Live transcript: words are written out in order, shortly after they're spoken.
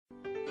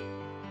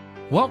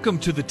Welcome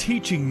to the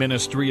teaching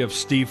ministry of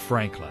Steve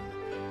Franklin.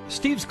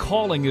 Steve's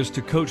calling is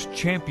to coach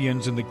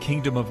champions in the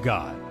kingdom of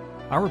God.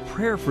 Our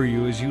prayer for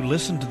you as you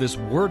listen to this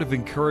word of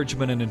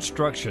encouragement and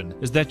instruction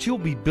is that you'll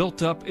be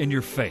built up in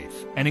your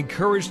faith and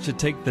encouraged to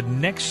take the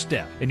next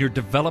step in your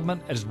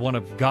development as one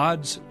of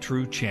God's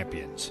true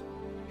champions.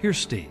 Here's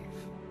Steve.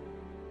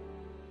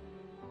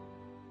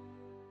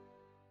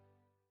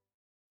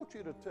 I want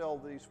you to tell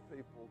these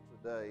people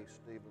today,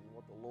 Stephen,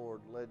 what the Lord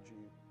led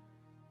you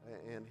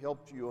and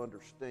helped you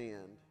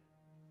understand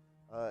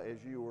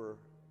as you were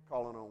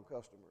calling on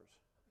customers.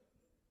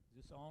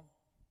 Is this on?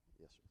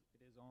 Yes, sir.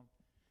 It is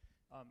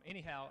on.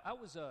 Anyhow,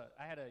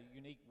 I had a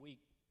unique week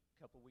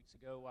a couple weeks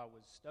ago. I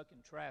was stuck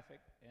in traffic,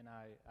 and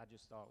I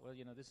just thought, well,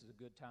 this is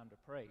a good time to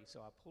pray.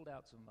 So I pulled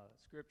out some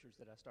scriptures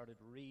that I started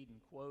to read and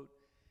quote,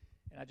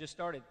 and I just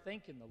started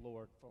thanking the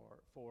Lord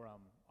for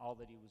all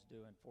that He was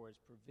doing, for His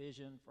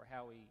provision, for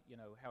how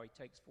He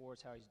takes for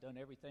us, how He's done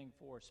everything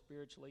for us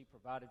spiritually,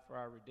 provided for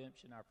our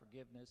redemption, our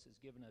forgiveness, has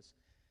given us,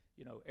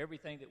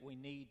 everything that we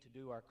need to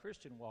do our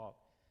Christian walk.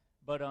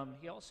 But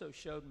He also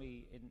showed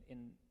me,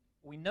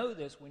 we know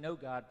this, we know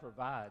God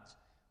provides,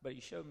 but He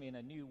showed me in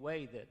a new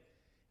way that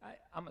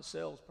I'm a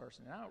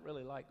salesperson, and I don't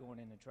really like going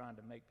in and trying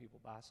to make people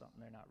buy something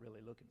they're not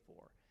really looking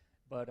for.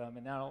 But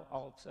and now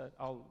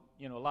a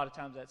lot of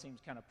times that seems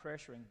kind of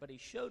pressuring. But He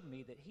showed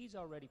me that He's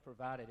already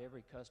provided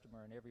every customer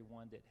and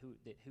everyone who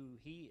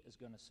He is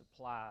going to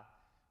supply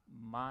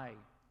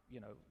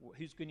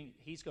He's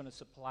going to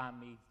supply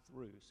me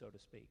through, so to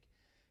speak.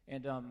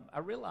 And I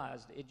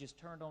realized it just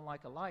turned on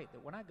like a light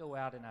that when I go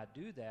out and I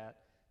do that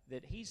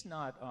He's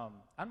not.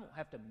 I don't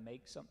have to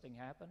make something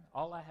happen.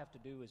 All I have to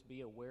do is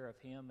be aware of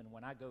Him. And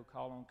when I go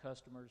call on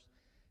customers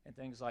and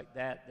things like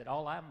that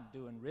all I'm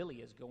doing really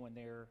is going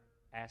there,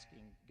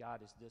 asking God,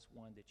 is this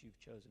one that you've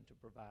chosen to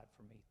provide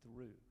for me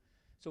through?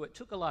 So it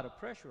took a lot of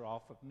pressure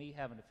off of me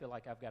having to feel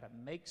like I've got to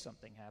make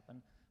something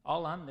happen.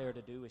 All I'm there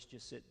to do is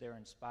just sit there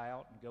and spy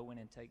out and go in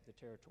and take the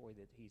territory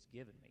that He's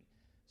given me.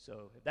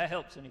 So if that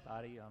helps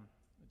anybody, I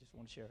just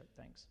want to share it.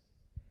 Thanks.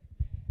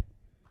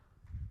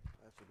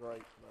 That's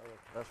great, brother.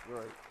 That's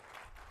great.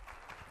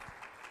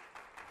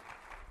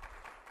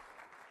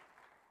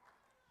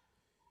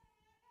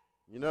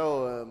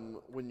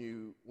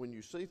 When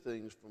you see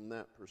things from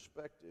that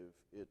perspective,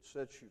 it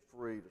sets you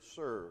free to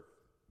serve.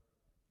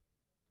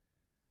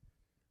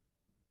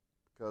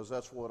 Because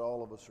that's what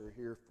all of us are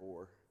here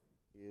for,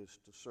 is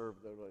to serve.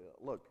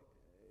 Look,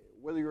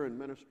 whether you're in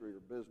ministry or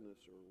business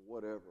or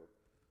whatever,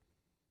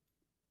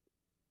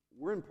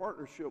 we're in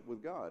partnership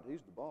with God.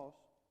 He's the boss.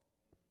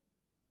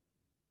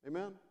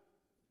 Amen?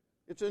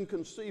 It's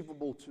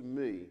inconceivable to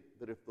me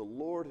that if the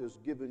Lord has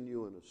given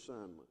you an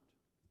assignment,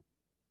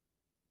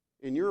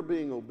 and you're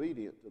being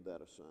obedient to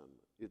that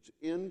assignment, it's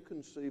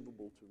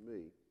inconceivable to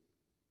me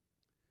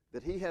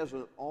that He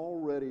hasn't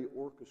already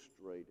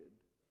orchestrated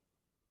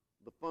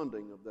the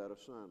funding of that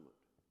assignment.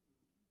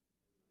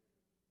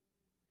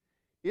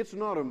 It's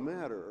not a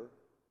matter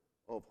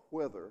of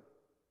whether,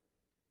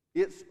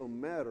 it's a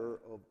matter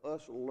of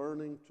us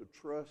learning to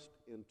trust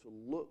and to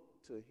look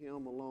to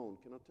Him alone.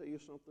 Can I tell you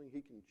something?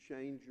 He can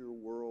change your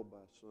world by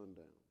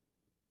sundown.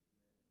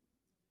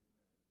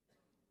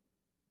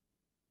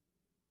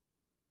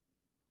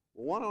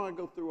 Well, why don't I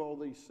go through all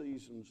these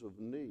seasons of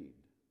need?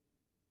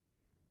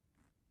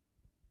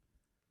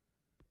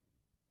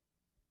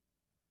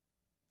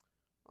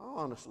 I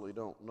honestly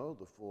don't know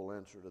the full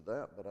answer to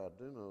that, but I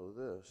do know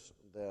this,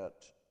 that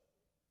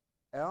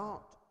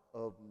out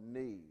of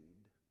need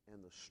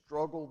and the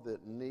struggle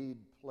that need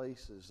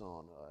places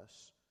on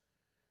us,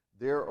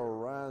 there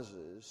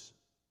arises,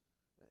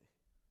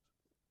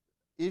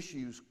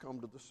 issues come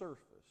to the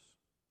surface.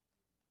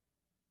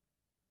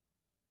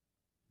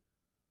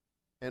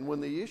 And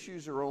when the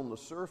issues are on the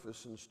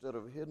surface instead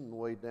of hidden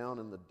way down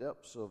in the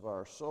depths of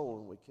our soul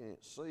and we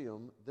can't see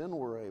them, then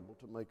we're able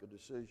to make a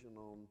decision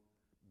on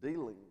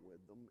dealing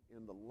with them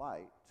in the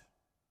light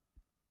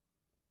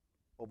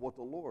of what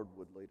the Lord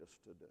would lead us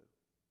to do.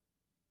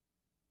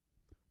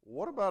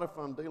 What about if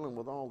I'm dealing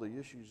with all the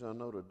issues I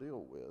know to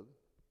deal with?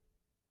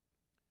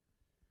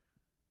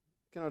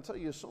 Can I tell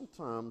you,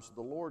 sometimes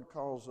the Lord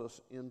calls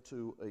us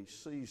into a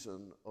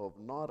season of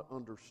not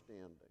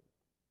understanding.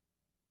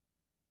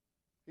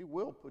 He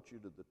will put you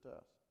to the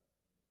test.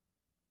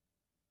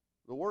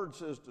 The Word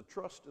says to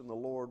trust in the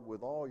Lord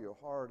with all your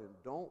heart and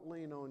don't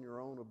lean on your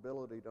own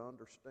ability to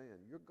understand.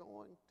 You're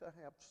going to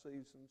have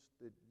seasons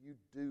that you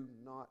do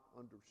not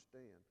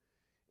understand.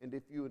 And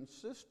if you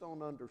insist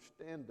on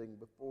understanding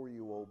before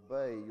you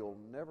obey, you'll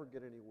never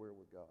get anywhere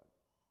with God.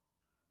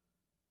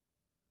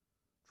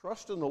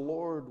 Trust in the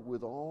Lord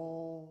with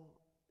all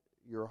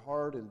your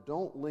heart and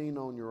don't lean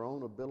on your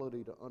own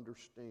ability to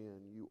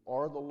understand. You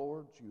are the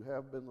Lord's, you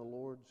have been the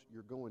Lord's,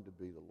 you're going to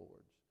be the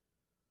Lord's.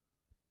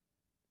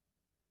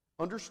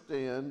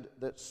 Understand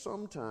that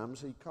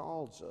sometimes He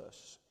calls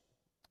us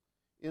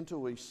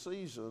into a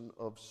season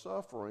of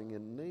suffering,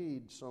 and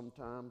need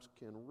sometimes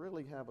can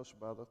really have us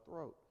by the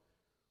throat.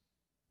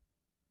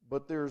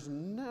 But there's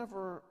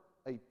never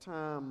a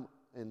time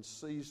and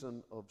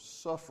season of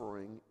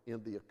suffering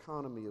in the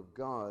economy of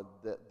God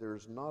that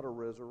there's not a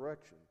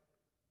resurrection.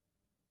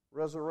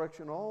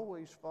 Resurrection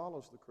always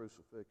follows the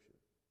crucifixion.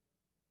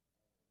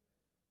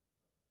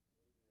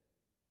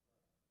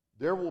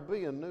 There will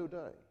be a new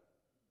day.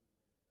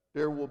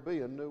 There will be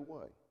a new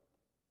way.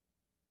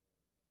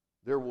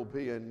 There will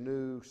be a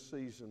new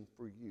season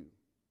for you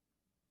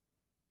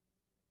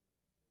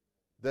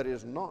that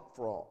is not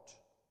fraught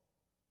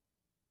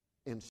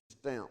and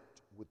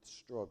stamped with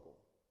struggle.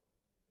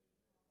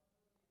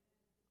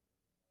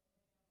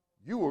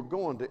 You are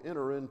going to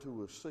enter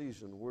into a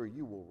season where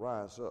you will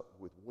rise up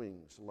with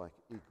wings like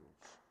eagles.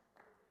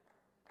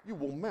 You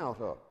will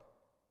mount up.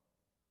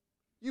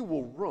 You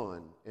will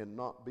run and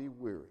not be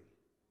weary.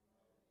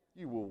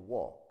 You will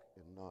walk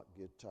and not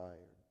get tired.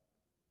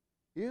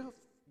 If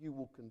you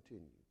will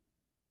continue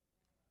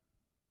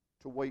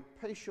to wait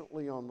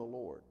patiently on the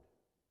Lord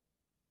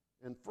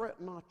and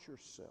fret not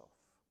yourself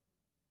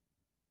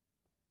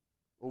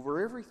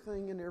over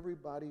everything and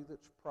everybody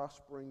that's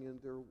prospering in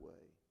their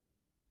way.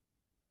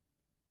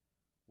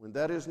 When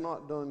that is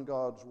not done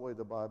God's way,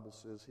 the Bible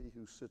says, he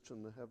who sits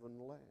in the heaven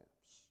laughs.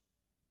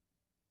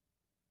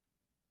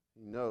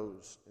 He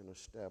knows and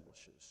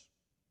establishes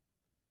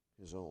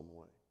his own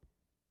way.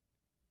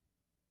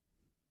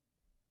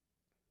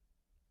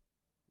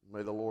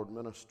 May the Lord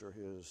minister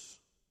his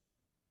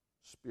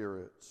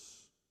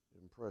Spirit's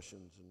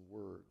impressions and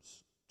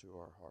words to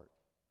our heart.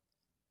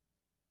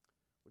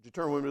 Would you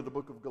turn with me to the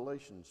book of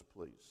Galatians,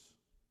 please?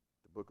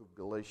 The book of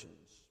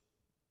Galatians.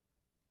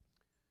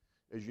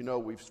 As you know,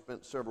 we've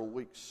spent several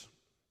weeks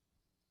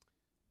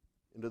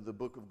into the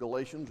book of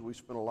Galatians. We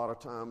spent a lot of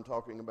time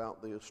talking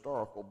about the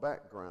historical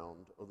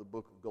background of the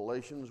book of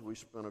Galatians. We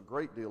spent a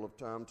great deal of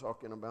time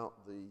talking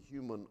about the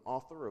human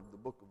author of the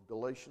book of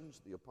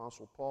Galatians, the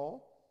Apostle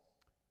Paul.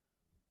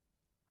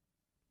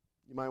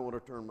 You might want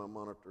to turn my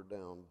monitor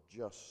down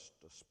just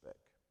a speck.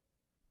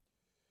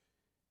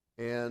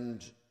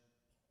 And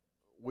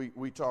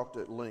we talked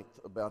at length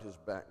about his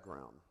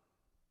background.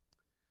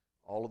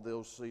 All of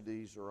those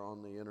CDs are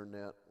on the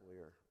internet.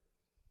 We're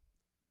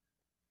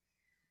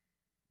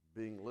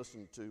being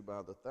listened to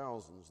by the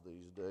thousands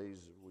these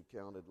days. We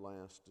counted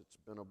last. It's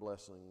been a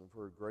blessing. We've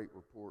heard great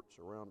reports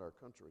around our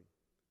country.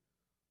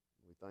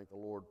 We thank the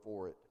Lord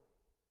for it.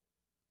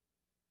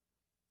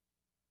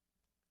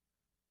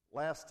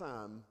 Last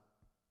time,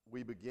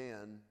 we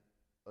began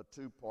a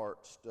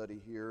two-part study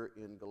here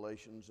in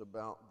Galatians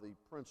about the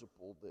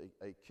principle,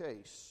 a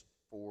case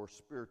for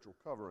spiritual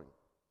covering.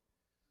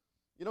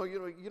 You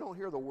don't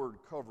hear the word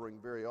covering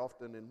very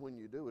often, and when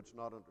you do, it's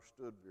not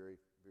understood very,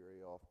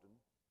 very often.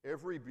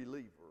 Every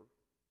believer,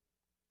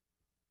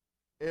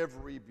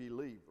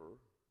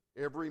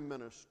 every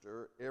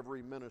minister,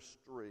 every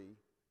ministry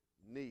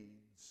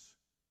needs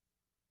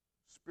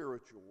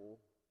spiritual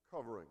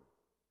covering.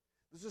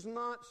 This is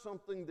not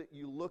something that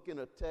you look in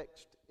a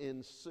text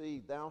and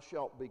see, thou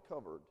shalt be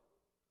covered.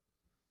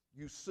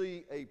 You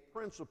see a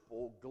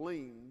principle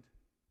gleaned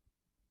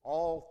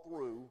all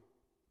through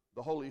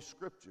the Holy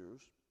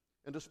Scriptures,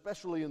 and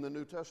especially in the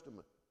New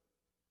Testament.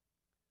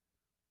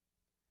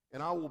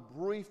 And I will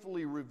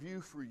briefly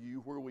review for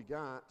you where we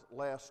got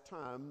last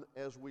time.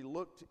 As we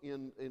looked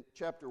in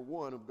chapter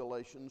 1 of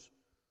Galatians,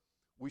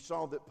 we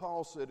saw that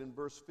Paul said in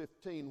verse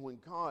 15, when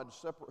God,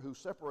 who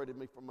separated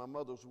me from my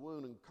mother's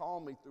womb and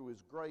called me through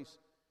his grace,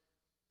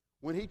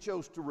 when he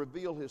chose to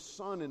reveal his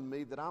Son in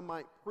me that I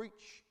might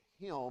preach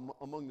him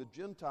among the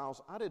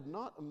Gentiles, I did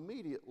not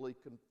immediately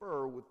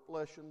confer with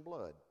flesh and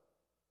blood.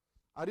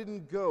 I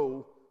didn't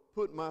go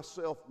put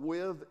myself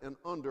with and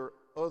under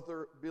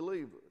other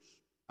believers.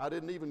 I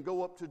didn't even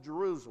go up to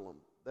Jerusalem.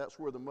 That's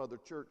where the mother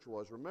church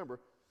was. Remember,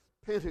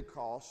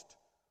 Pentecost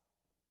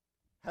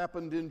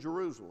happened in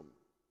Jerusalem,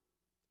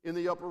 in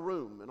the upper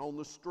room and on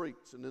the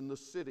streets and in the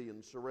city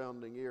and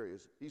surrounding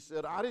areas. He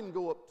said, I didn't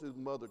go up to the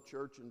mother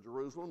church in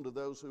Jerusalem, to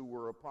those who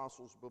were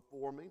apostles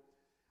before me.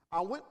 I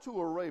went to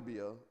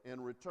Arabia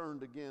and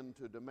returned again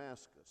to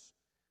Damascus.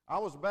 I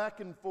was back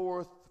and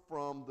forth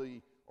from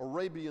the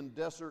Arabian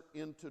desert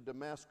into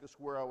Damascus,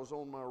 where I was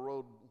on my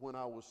road when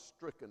I was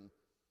stricken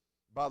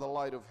by the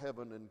light of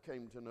heaven and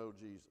came to know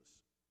Jesus.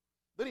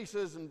 Then he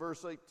says in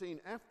verse 18,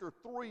 after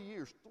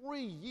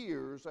 3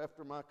 years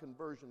after my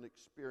conversion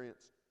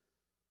experience,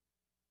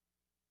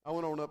 I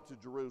went on up to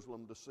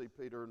Jerusalem to see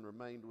Peter and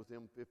remained with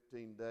him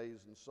 15 days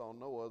and saw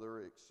no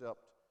other except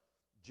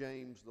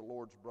James, the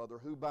Lord's brother,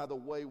 who, by the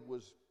way,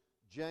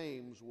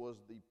 James was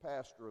the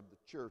pastor of the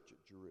church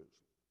at Jerusalem.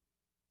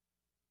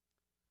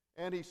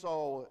 And he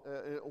saw,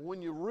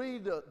 when you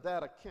read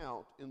that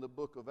account in the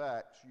book of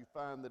Acts, you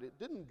find that it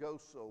didn't go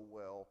so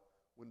well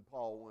when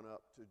Paul went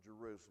up to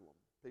Jerusalem.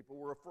 People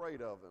were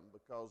afraid of him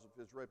because of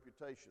his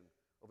reputation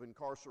of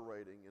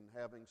incarcerating and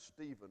having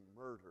Stephen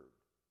murdered.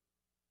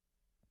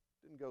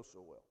 Didn't go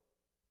so well.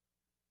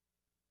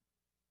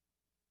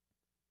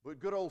 But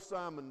good old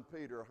Simon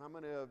Peter, how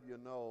many of you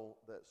know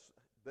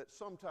that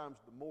sometimes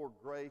the more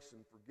grace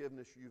and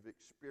forgiveness you've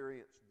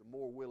experienced, the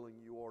more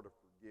willing you are to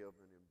forgive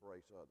and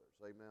embrace others?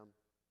 Amen?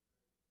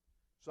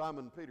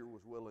 Simon Peter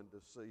was willing to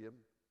see him.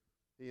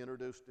 He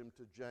introduced him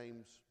to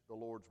James, the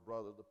Lord's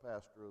brother, the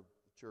pastor of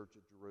the church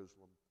at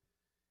Jerusalem,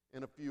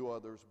 and a few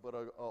others. But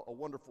a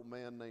wonderful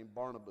man named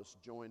Barnabas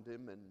joined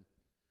him,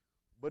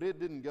 but it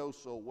didn't go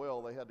so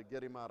well. They had to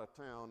get him out of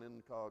town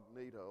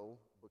incognito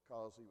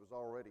because he was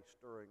already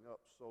stirring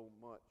up so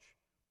much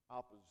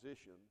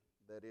opposition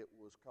that it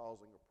was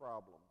causing a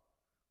problem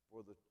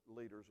for the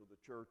leaders of the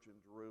church in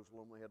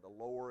Jerusalem. They had to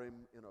lower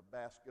him in a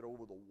basket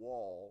over the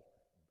wall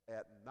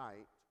at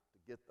night to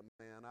get the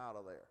man out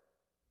of there.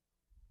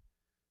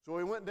 So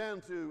he went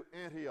down to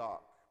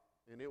Antioch,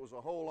 and it was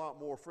a whole lot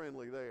more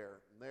friendly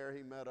there. And there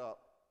he met up,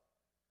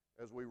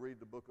 as we read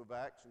the book of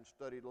Acts and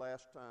studied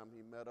last time,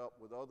 he met up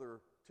with other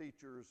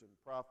teachers and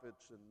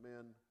prophets and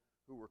men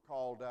who were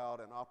called out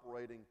and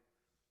operating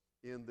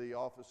in the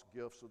office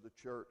gifts of the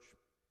church.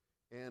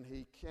 And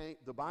he came,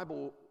 the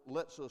Bible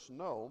lets us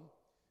know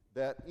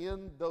that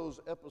in those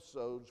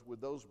episodes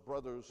with those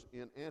brothers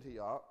in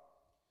Antioch,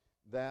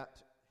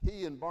 that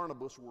he and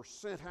Barnabas were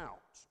sent out.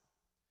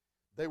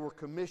 They were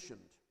commissioned.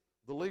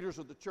 The leaders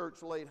of the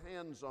church laid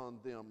hands on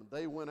them.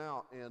 They went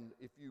out, and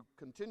if you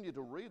continue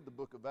to read the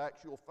book of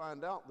Acts, you'll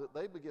find out that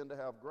they begin to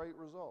have great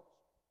results.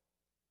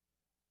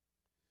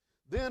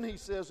 Then he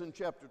says in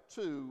chapter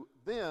 2,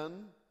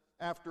 then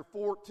after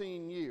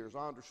 14 years,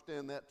 I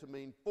understand that to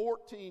mean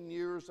 14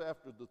 years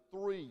after the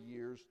 3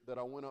 years that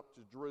I went up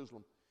to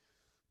Jerusalem,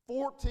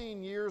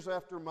 14 years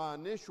after my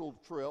initial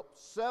trip,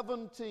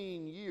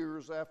 17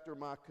 years after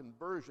my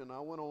conversion, I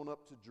went on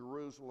up to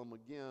Jerusalem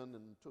again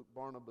and took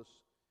Barnabas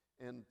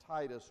and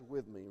Titus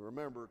with me.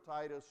 Remember,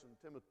 Titus and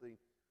Timothy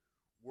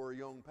were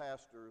young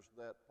pastors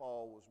that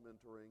Paul was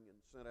mentoring and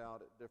sent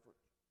out at different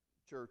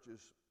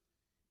churches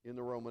in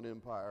the Roman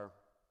Empire.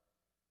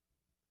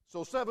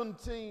 So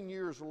 17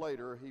 years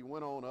later, he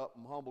went on up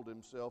and humbled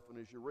himself, and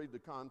as you read the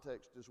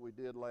context as we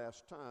did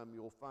last time,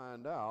 you'll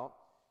find out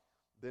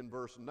then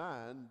verse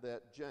 9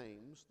 that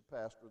James, the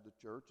pastor of the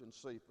church, and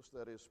Cephas,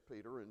 that is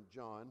Peter, and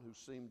John, who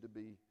seemed to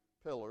be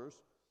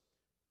pillars,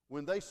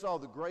 when they saw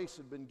the grace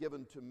had been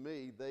given to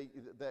me, they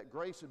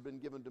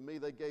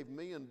gave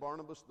me and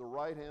Barnabas the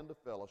right hand of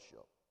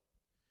fellowship.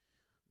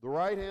 The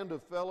right hand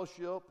of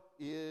fellowship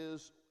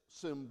is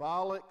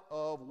symbolic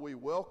of we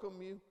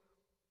welcome you,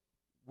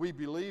 we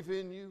believe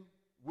in you,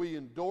 we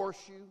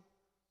endorse you,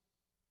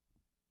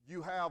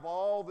 you have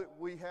all that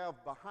we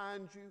have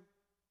behind you,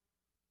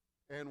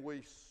 and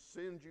we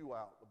send you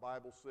out. The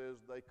Bible says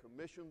they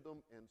commissioned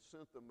them and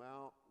sent them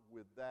out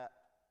with that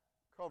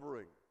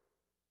covering,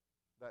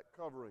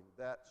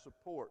 that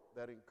support,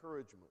 that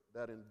encouragement,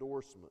 that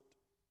endorsement,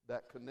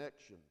 that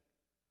connection,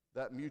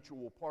 that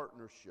mutual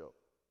partnership.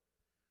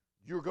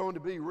 You're going to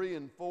be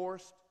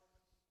reinforced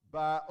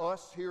by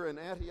us here in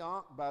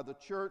Antioch, by the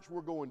church.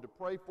 We're going to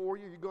pray for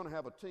you. You're going to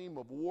have a team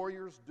of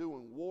warriors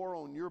doing war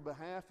on your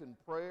behalf in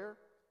prayer.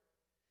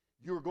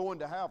 You're going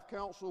to have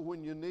counsel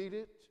when you need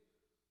it.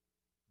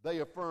 They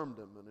affirmed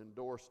him and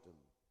endorsed him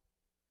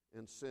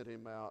and sent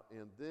him out.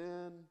 And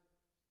then,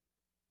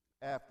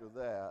 after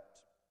that,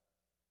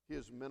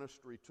 his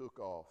ministry took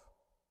off.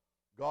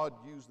 God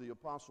used the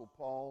Apostle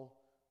Paul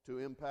to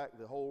impact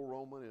the whole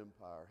Roman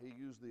Empire. He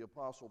used the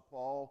Apostle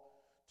Paul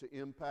to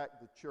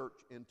impact the church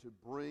and to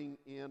bring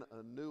in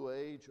a new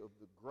age of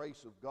the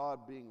grace of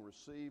God being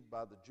received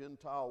by the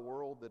Gentile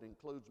world that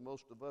includes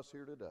most of us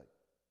here today.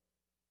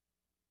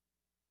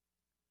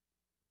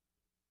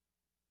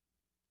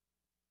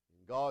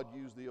 And God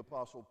used the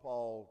Apostle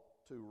Paul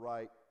to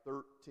write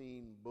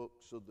 13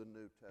 books of the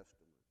New Testament.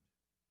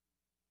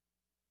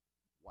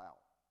 Wow.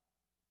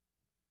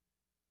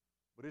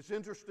 But it's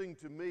interesting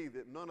to me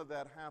that none of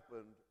that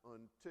happened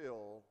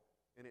until,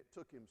 and it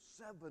took him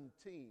 17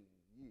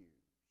 years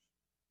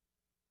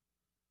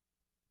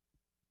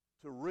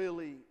to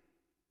really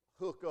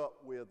hook up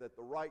with, at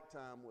the right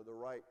time with the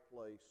right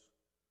place,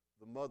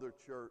 the mother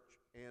church,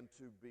 and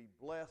to be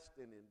blessed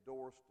and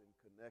endorsed and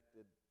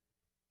connected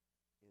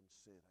and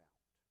sent out.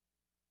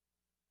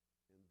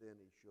 And then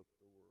he shook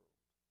the world.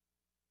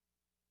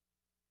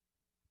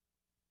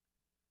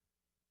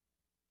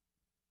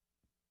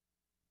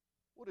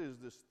 What is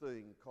this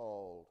thing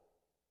called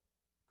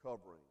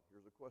covering?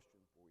 Here's a question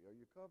for you. Are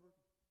you covered?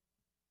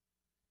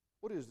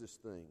 What is this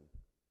thing?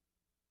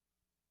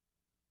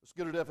 Let's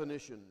get a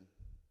definition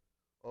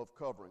of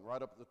covering.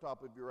 Right up at the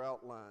top of your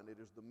outline, it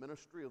is the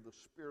ministry of the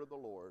Spirit of the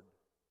Lord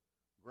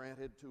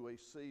granted to a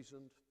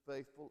seasoned,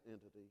 faithful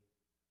entity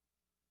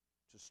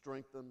to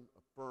strengthen,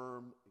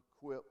 affirm,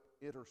 equip,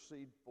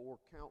 intercede for,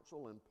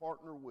 counsel, and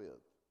partner with.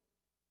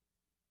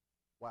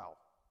 Wow.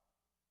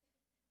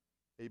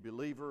 A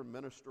believer,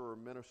 minister, or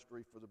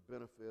ministry for the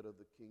benefit of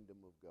the kingdom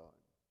of God.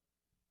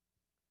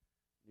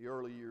 In the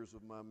early years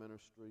of my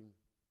ministry,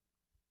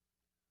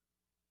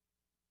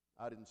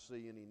 I didn't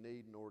see any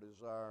need nor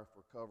desire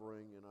for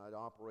covering, and I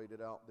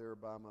operated out there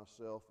by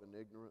myself in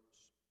ignorance.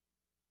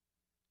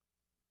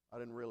 I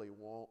didn't really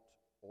want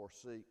or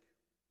seek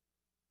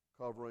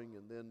covering,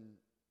 and then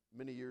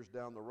many years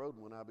down the road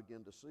when I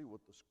began to see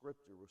what the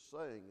Scripture was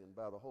saying, and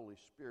by the Holy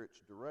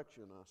Spirit's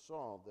direction, I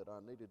saw that I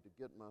needed to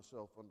get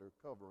myself under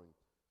covering.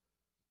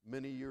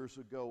 Many years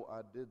ago,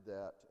 I did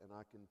that, and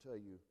I can tell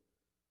you,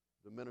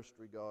 the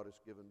ministry God has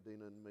given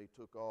Dina and me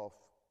took off.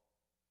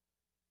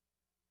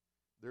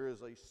 There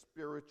is a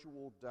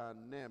spiritual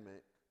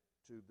dynamic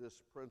to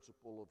this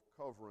principle of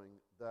covering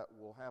that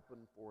will happen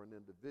for an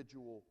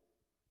individual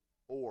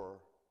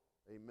or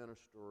a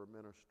minister or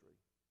ministry.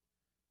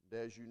 And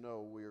as you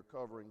know, we are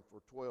covering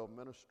for 12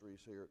 ministries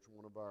here. It's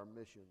one of our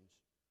missions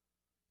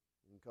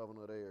in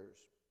Covenant Heirs.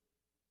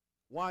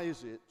 Why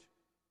is it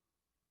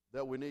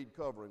that we need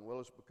covering? Well,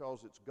 it's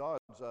because it's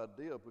God's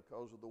idea,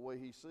 because of the way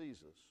He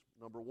sees us.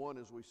 Number one,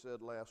 as we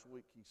said last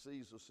week, He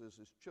sees us as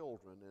His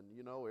children. And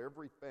you know,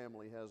 every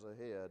family has a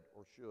head,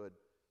 or should,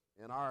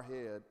 and our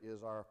head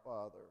is our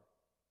Father.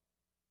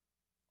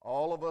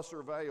 All of us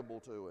are valuable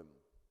to Him,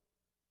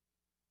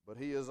 but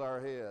He is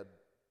our head.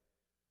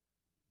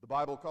 The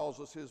Bible calls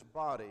us His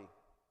body.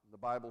 The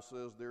Bible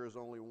says there is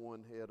only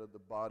one head of the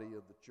body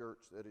of the church,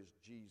 that is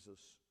Jesus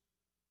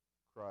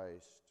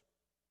Christ.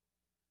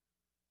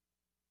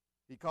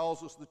 He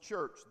calls us the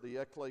church, the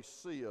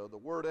ecclesia. The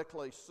word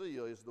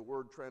ecclesia is the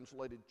word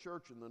translated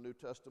church in the New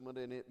Testament,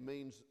 and it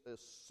means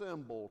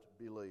assembled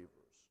believers.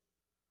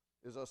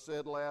 As I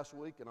said last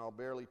week, and I'll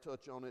barely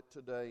touch on it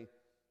today,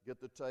 get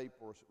the tape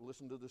or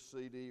listen to the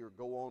CD or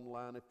go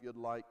online if you'd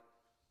like.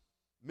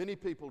 Many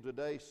people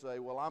today say,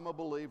 well, I'm a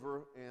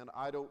believer and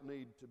I don't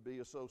need to be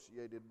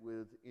associated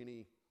with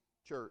any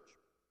church.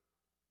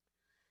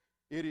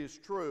 It is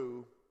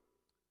true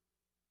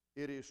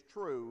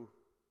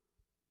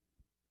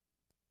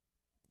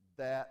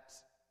that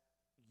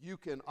you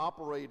can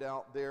operate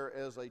out there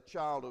as a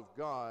child of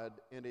God,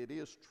 and it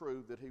is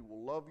true that He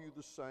will love you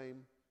the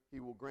same. He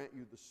will grant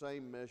you the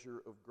same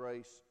measure of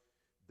grace,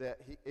 that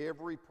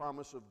every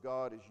promise of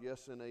God is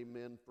yes and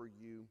amen for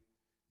you.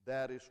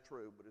 That is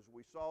true. But as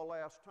we saw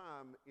last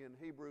time in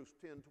Hebrews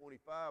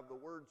 10:25, the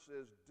Word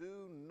says,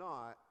 do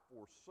not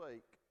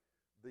forsake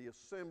the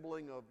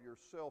assembling of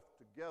yourself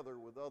together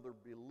with other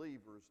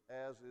believers,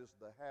 as is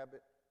the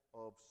habit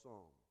of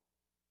some.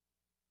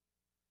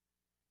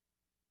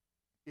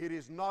 It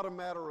is not a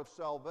matter of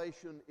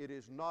salvation. It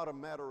is not a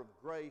matter of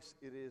grace.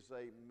 It is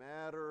a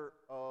matter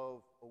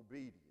of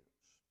obedience.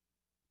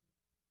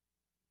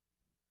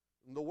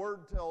 And the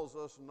Word tells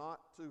us not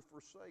to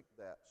forsake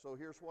that. So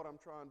here's what I'm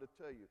trying to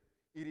tell you.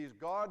 It is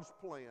God's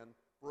plan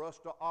for us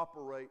to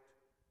operate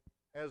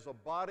as a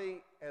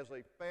body, as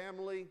a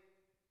family.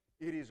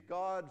 It is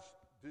God's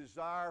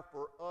desire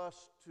for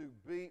us to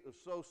be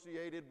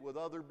associated with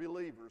other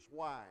believers.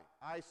 Why?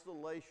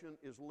 Isolation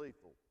is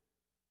lethal.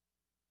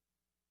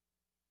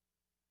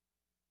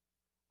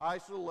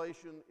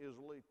 Isolation is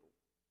lethal.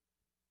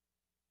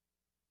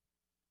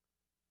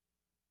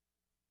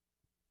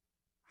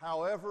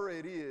 However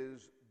it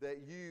is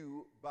that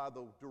you, by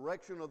the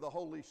direction of the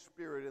Holy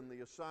Spirit and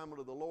the assignment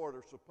of the Lord,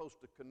 are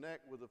supposed to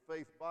connect with the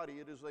faith body,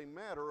 it is a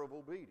matter of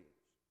obedience.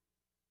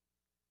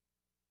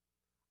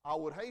 I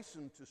would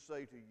hasten to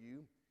say to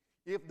you,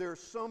 if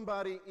there's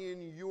somebody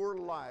in your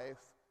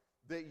life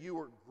that you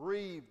are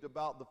grieved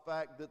about the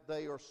fact that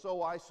they are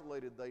so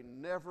isolated, they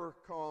never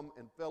come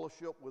and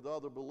fellowship with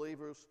other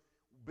believers,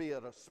 be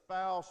it a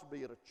spouse, be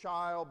it a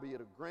child, be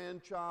it a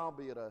grandchild,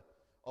 be it a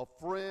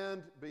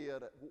friend, be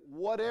it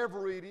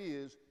whatever it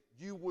is,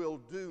 you will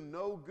do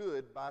no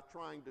good by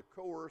trying to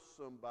coerce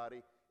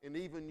somebody and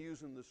even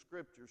using the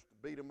Scriptures to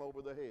beat them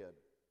over the head.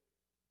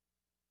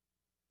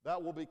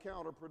 That will be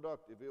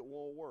counterproductive. It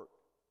won't work.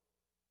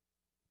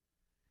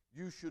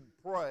 You should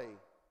pray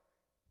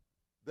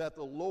that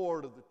the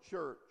Lord of the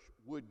church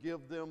would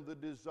give them the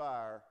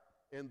desire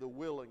and the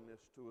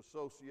willingness to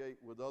associate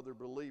with other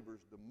believers.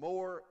 The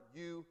more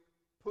you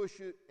push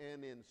it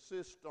and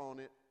insist on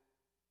it,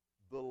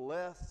 the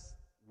less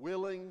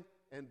willing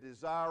and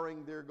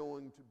desiring they're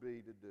going to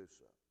be to do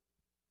so.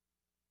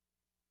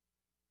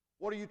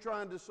 What are you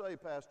trying to say,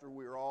 Pastor?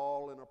 We're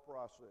all in a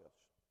process.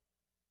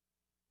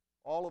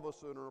 All of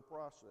us are in a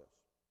process.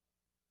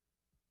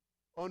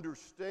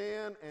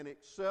 Understand and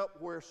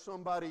accept where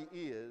somebody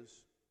is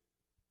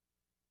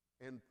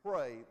and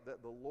pray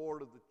that the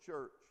Lord of the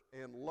church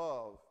and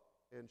love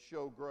and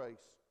show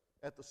grace.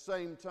 At the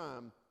same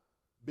time,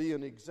 be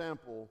an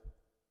example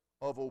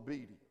of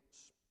obedience.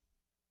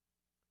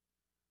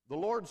 The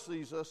Lord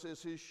sees us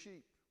as His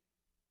sheep.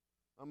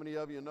 How many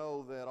of you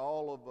know that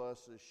all of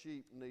us as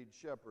sheep need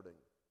shepherding?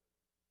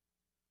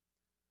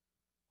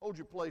 Hold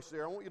your place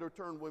there. I want you to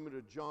turn with me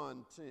to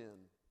John 10.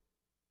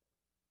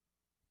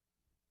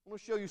 I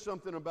want to show you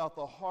something about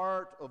the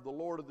heart of the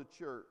Lord of the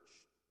church.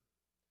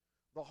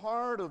 The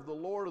heart of the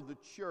Lord of the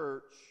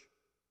church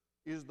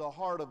is the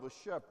heart of a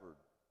shepherd.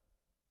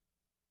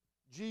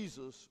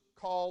 Jesus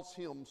calls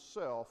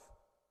Himself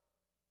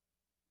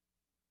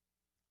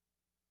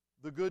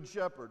the Good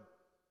Shepherd.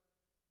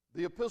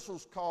 The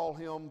epistles call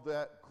Him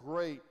that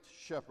great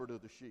shepherd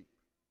of the sheep.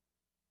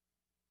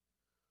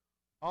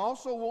 I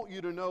also want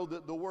you to know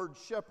that the word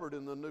shepherd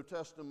in the New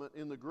Testament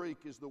in the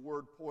Greek is the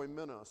word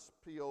poimenos,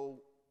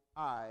 P-O-I-M-E-N-O-S.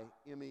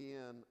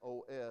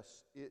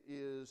 It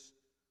is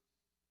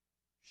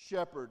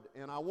shepherd.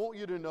 And I want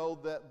you to know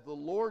that the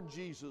Lord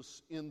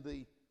Jesus in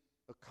the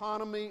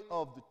economy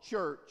of the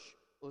church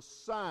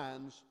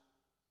assigns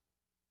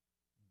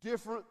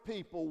different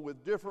people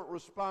with different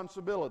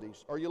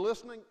responsibilities. Are you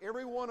listening?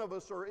 Every one of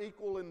us are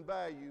equal in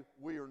value.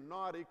 We are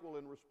not equal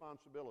in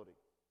responsibility.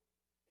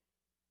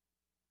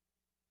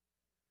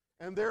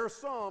 And there are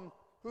some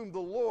whom the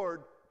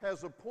Lord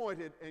has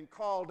appointed and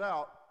called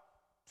out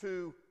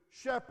to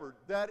shepherd,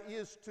 that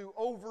is to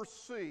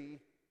oversee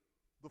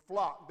the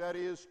flock, that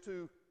is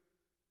to,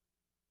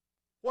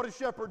 what do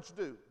shepherds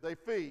do? They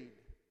feed.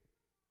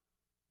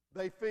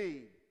 They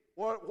feed.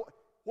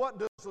 What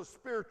does a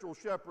spiritual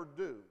shepherd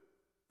do?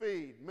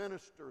 Feed,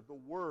 minister the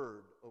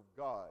Word of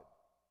God.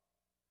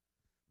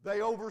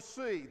 They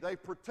oversee, they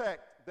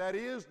protect. That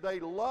is, they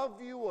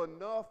love you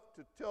enough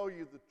to tell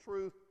you the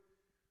truth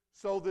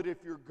so that if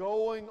you're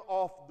going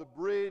off the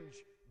bridge,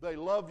 they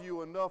love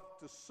you enough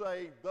to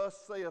say, thus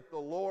saith the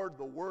Lord,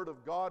 the Word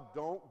of God,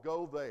 don't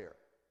go there.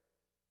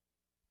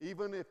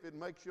 Even if it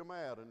makes you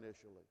mad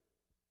initially.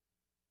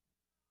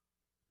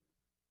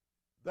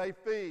 They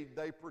feed,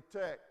 they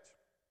protect,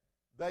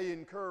 they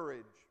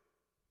encourage,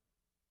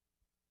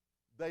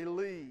 they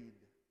lead.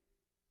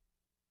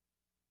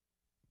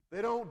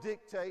 They don't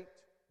dictate,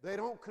 they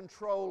don't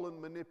control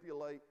and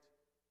manipulate.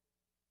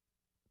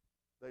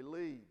 They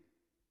lead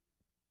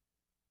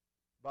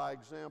by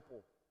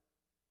example.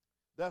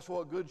 That's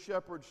what good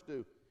shepherds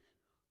do.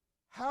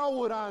 How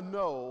would I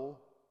know?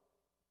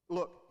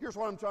 Look, here's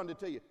what I'm trying to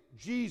tell you.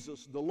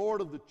 Jesus, the Lord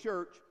of the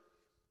church,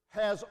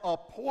 has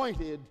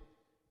appointed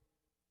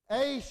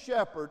a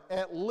shepherd,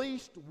 at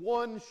least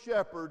one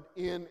shepherd,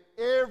 in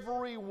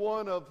every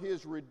one of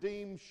his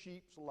redeemed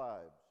sheep's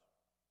lives.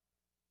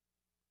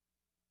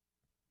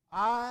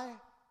 I,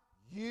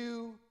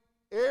 you,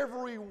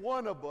 every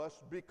one of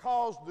us,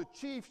 because the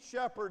chief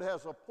shepherd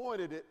has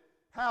appointed it,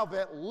 have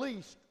at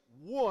least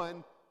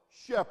one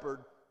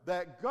shepherd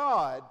that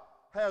God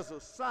has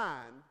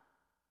assigned.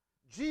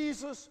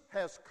 Jesus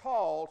has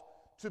called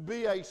to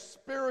be a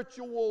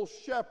spiritual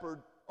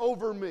shepherd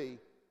over me,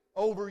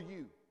 over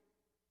you.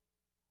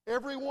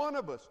 Every one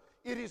of us.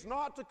 It is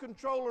not to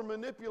control or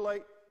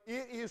manipulate.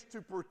 It is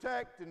to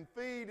protect and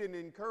feed and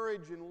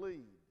encourage and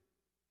lead.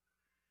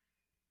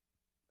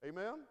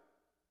 Amen?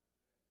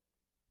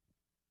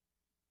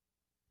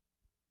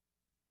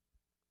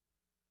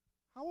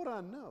 How would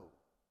I know?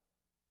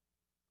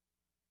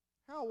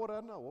 How would I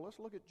know? Well, let's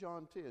look at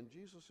John 10.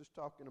 Jesus is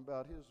talking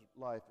about his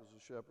life as a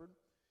shepherd.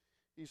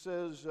 He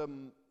says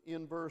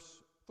in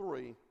verse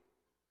 3,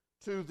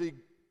 to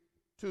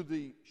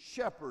the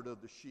shepherd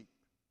of the sheep,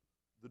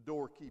 the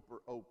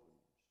doorkeeper opens.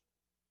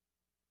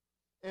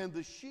 And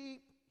the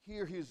sheep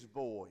hear his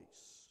voice.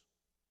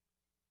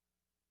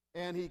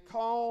 And he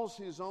calls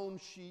his own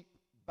sheep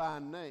by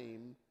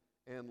name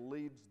and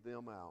leads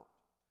them out.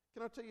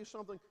 Can I tell you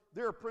something?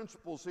 There are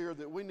principles here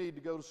that we need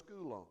to go to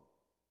school on.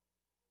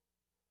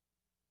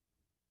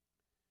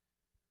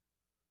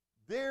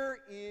 There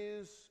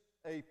is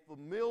a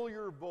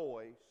familiar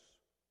voice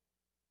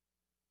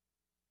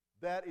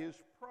that is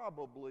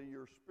probably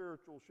your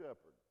spiritual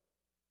shepherd.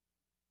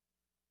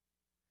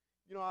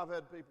 You know, I've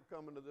had people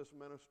come into this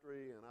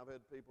ministry, and I've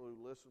had people who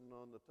listen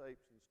on the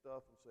tapes and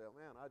stuff and say, oh,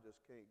 man, I just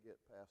can't get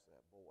past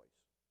that voice.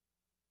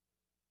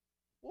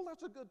 Well,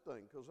 that's a good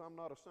thing, because I'm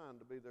not assigned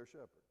to be their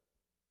shepherd.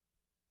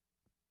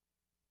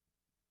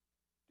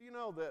 Do you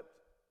know that,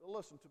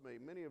 listen to me,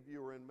 many of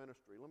you are in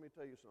ministry. Let me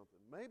tell you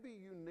something. Maybe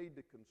you need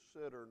to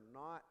consider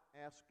not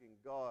asking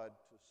God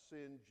to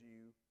send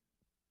you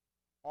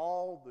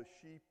all the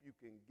sheep you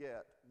can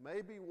get.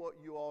 Maybe what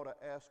you ought to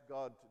ask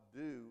God to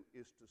do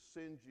is to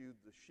send you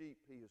the sheep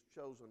he has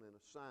chosen and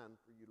assigned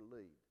for you to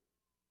lead.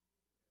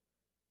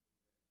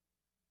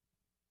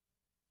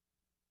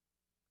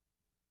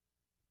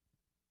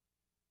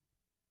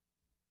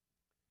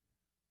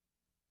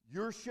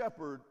 Your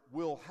shepherd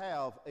will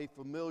have a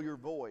familiar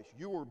voice.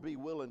 You will be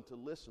willing to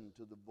listen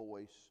to the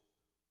voice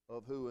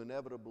of who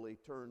inevitably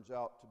turns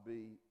out to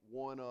be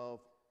one of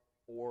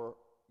or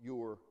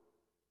your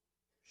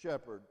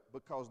shepherd,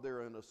 because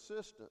they're an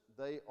assistant.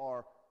 They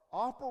are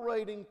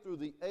operating through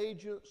the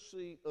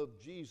agency of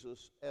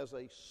Jesus as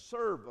a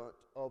servant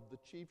of the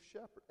chief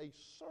shepherd. A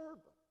servant.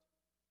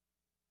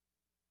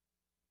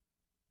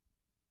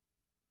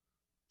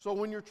 So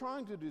when you're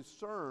trying to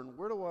discern,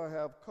 where do I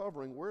have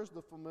covering? Where's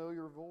the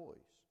familiar voice?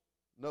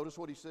 Notice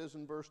what he says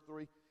in verse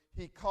 3.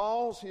 He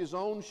calls his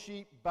own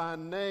sheep by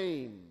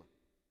name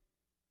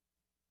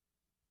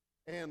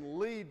and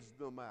leads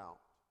them out.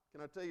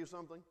 Can I tell you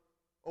something?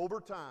 Over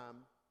time,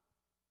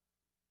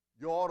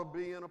 you ought to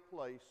be in a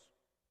place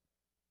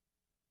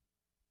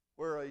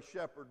where a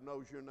shepherd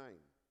knows your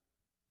name.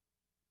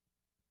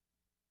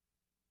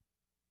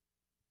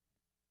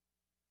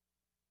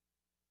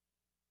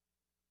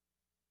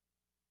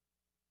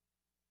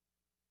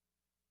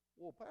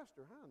 Well,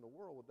 Pastor, how in the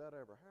world would that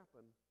ever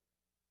happen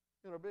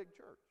in a big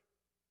church?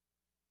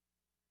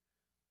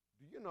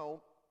 Do you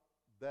know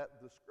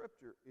that the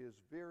Scripture is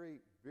very,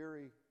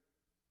 very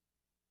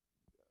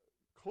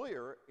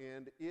clear,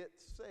 and it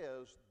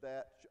says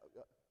that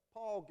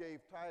Paul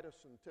gave Titus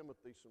and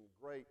Timothy some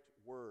great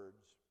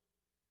words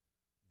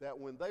that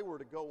when they were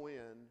to go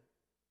in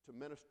to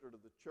minister to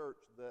the church,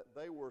 that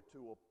they were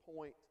to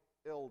appoint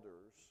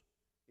elders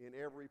in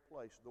every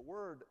place. The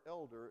word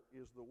elder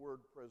is the word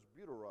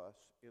presbyteros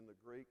in the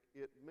Greek.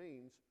 It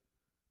means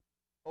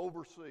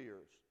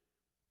overseers.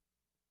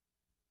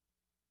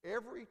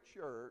 Every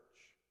church,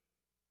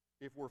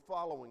 if we're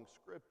following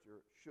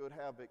Scripture, should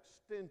have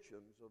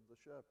extensions of the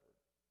shepherd.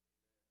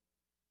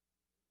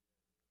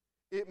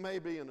 It may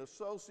be an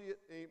associate,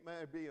 it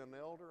may be an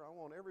elder. I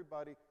want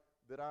everybody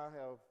that I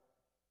have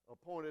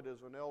appointed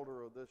as an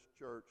elder of this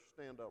church,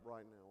 stand up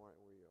right now, right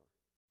where you are.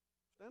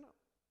 Stand up.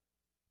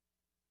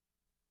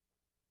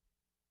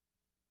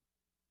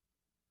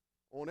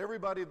 I want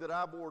everybody that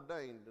I've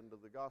ordained into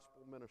the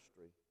gospel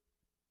ministry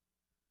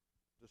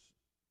to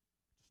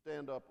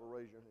stand up or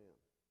raise your hand.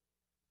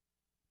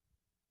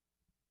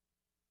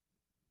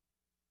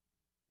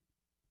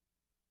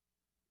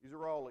 These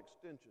are all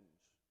extensions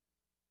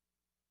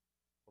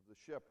of the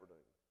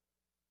shepherding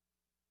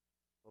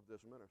of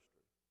this ministry.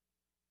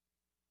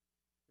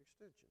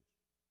 Extensions.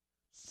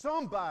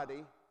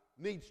 Somebody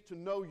needs to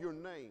know your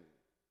name.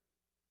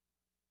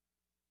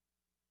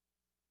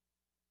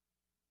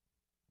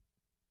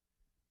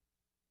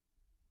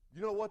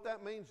 You know what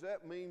that means?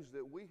 That means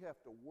that we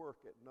have to work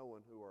at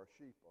knowing who our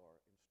sheep are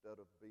instead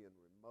of being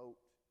remote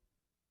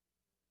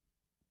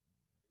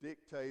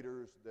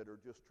dictators that are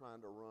just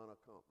trying to run a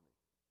company.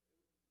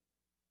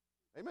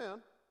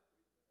 Amen.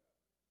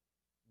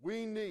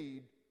 We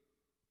need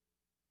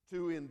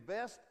to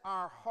invest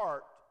our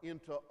heart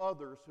into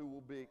others who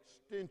will be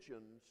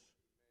extensions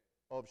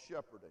of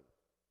shepherding.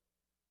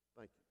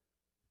 Thank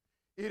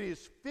you. It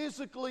is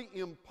physically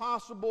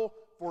impossible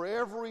for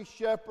every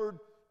shepherd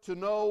to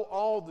know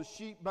all the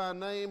sheep by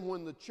name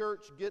when the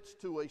church gets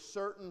to a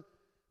certain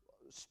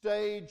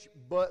stage,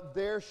 but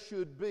there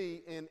should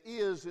be and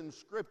is in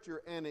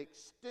Scripture an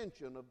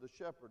extension of the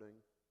shepherding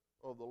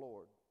of the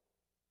Lord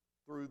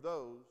through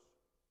those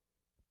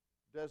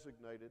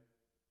designated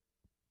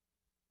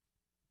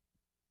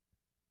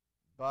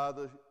by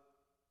the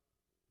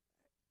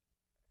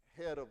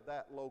head of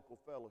that local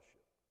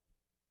fellowship.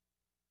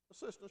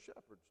 Assistant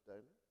shepherds,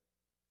 Daniel.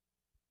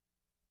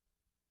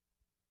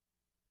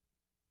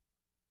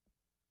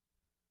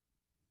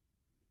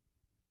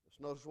 Let's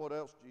notice what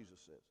else Jesus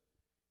says.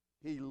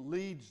 He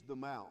leads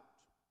them out.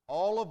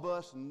 All of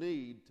us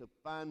need to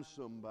find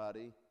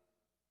somebody,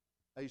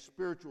 a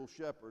spiritual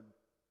shepherd,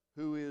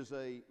 who is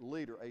a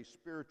leader, a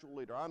spiritual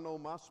leader. I know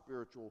my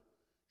spiritual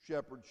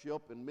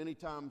shepherdship, and many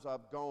times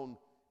I've gone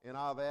and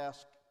I've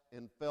asked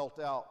and felt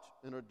out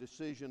in a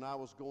decision I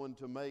was going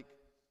to make,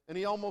 and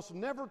he almost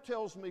never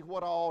tells me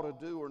what I ought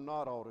to do or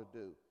not ought to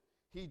do.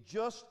 He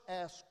just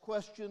asks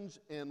questions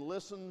and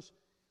listens,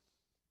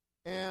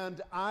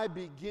 and I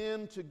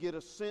begin to get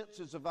a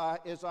sense as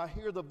I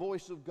hear the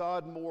voice of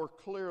God more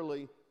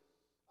clearly,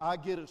 I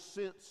get a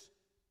sense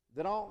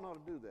that I ought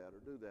not to do that or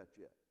do that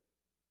yet.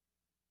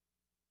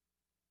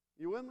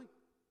 You with me?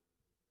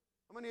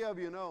 How many of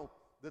you know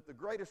that the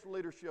greatest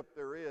leadership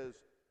there is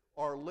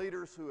are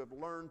leaders who have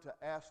learned to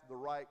ask the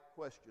right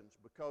questions?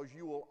 Because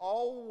you will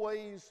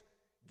always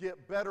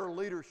get better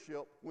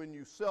leadership when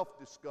you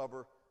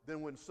self-discover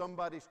than when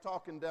somebody's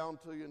talking down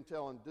to you and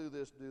telling, do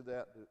this, do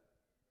that, do.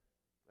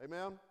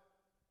 Amen?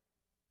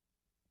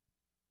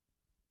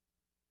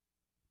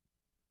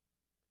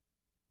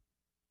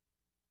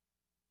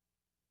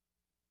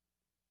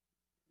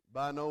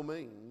 By no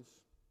means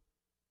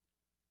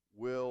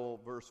will,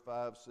 verse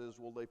 5 says,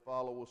 will they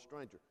follow a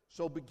stranger.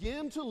 So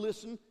begin to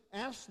listen.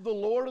 Ask the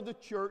Lord of the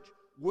church,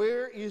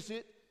 where is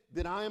it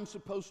that I am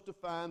supposed to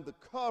find the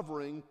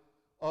covering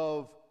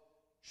of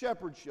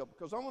shepherdship?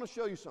 Because I want to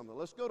show you something.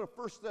 Let's go to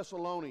 1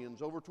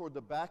 Thessalonians, over toward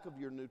the back of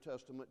your New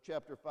Testament,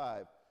 chapter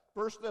 5.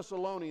 1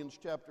 Thessalonians,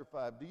 chapter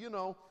 5. Do you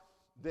know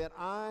that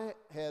I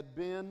had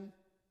been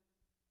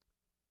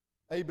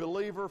a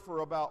believer for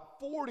about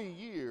 40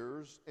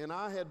 years, and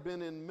I had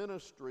been in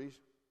ministry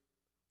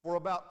for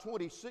about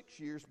 26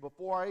 years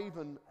before I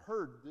even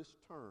heard this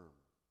term?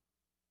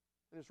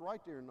 And it's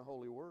right there in the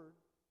Holy Word.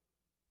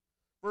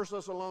 1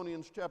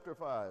 Thessalonians chapter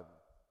 5,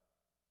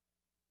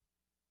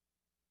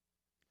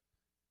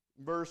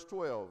 verse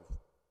 12.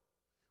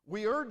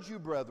 We urge you,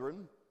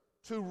 brethren,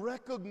 to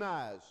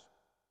recognize.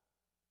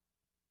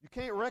 You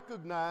can't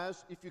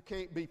recognize if you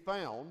can't be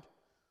found.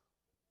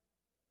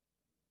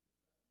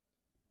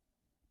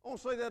 I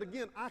want to say that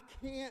again. I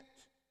can't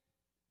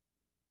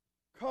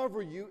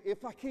cover you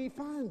if I can't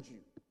find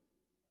you.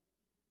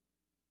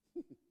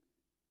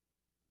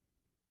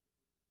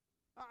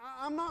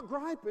 I'm not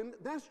griping.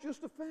 That's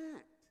just a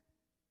fact.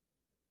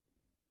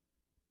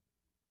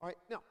 All right,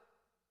 now,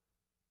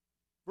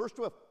 verse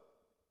 12.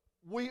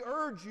 We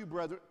urge you,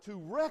 brethren, to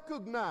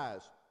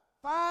recognize,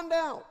 find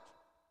out,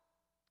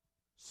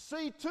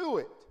 see to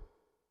it,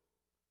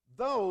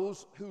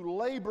 those who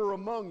labor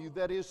among you,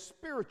 that is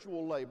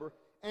spiritual labor,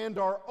 and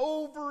are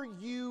over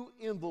you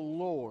in the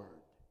Lord.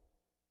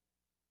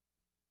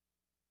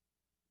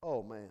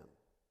 Oh, man.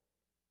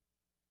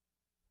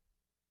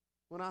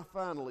 When I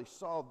finally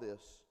saw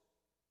this,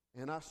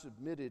 and I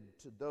submitted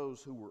to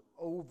those who were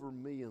over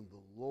me in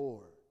the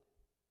Lord,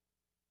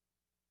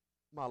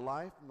 my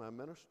life, my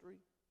ministry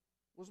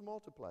was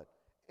multiplied.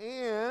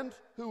 And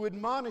who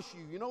admonish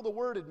you. You know, the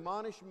word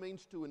admonish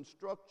means to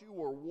instruct you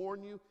or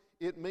warn you.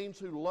 It means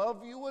who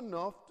love you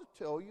enough to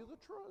tell you the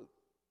truth.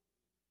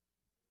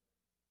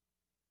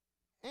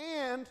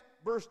 And,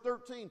 verse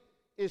 13,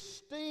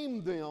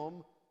 esteem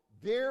them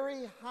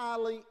very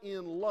highly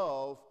in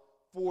love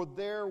for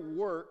their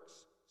work's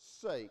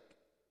sake.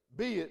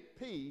 Be at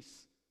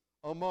peace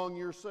among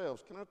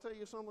yourselves. Can I tell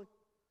you something?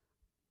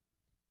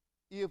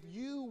 If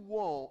you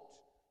want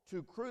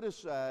to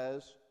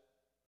criticize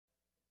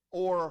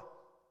or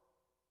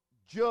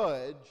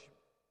judge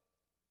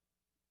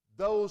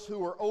those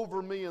who are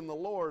over me in the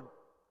Lord,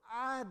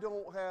 I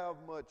don't have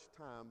much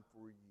time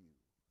for you.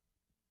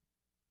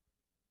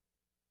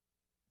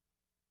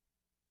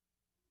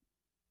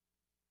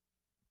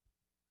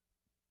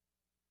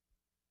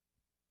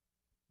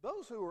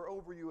 Those who are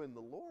over you in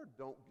the Lord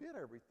don't get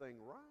everything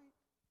right.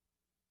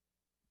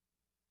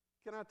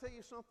 Can I tell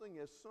you something?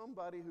 As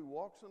somebody who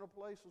walks in a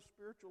place of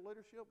spiritual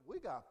leadership, we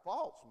got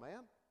faults,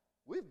 man.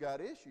 We've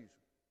got issues.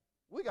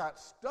 We got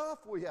stuff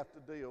we have to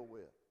deal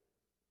with.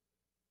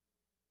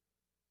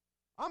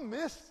 I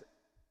miss it.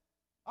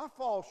 I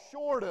fall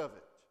short of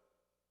it.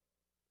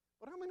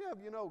 But how many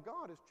of you know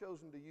God has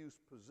chosen to use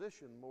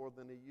position more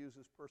than He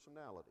uses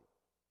personality?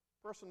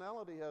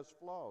 Personality has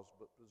flaws,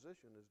 but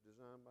position is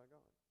designed by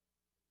God.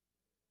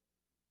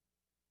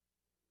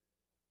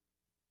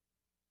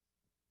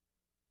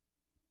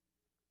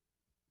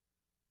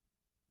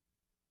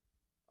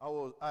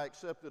 I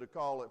accepted a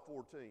call at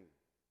 14. I'm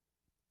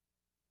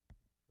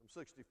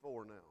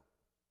 64 now.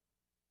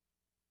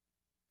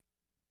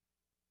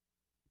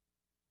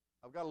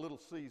 I've got a little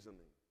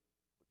seasoning.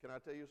 But can I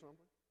tell you something?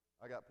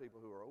 I got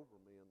people who are over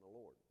me in the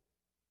Lord.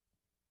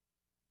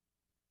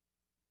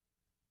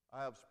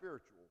 I have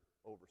spiritual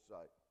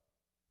oversight.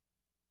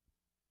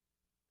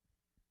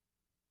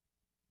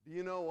 Do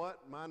you know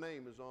what? My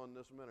name is on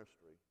this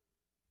ministry.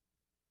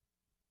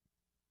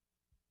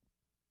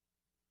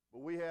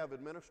 But we have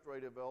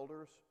administrative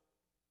elders.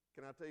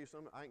 Can I tell you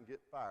something? I can get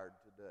fired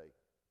today.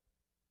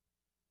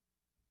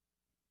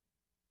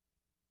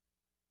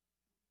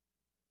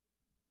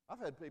 I've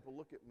had people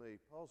look at me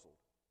puzzled.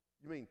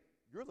 You mean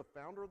you're the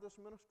founder of this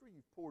ministry?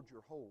 You've poured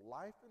your whole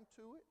life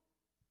into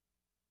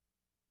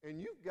it?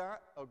 And you've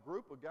got a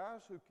group of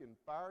guys who can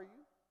fire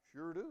you?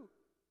 Sure do.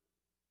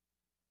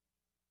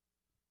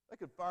 They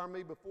could fire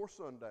me before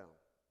sundown.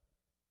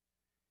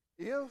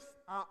 If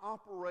I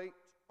operate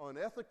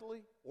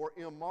unethically or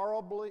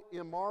immorally,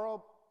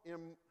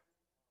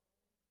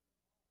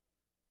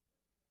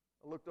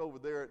 I looked over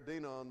there at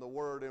Dina on the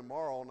word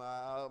immoral, and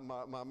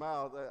my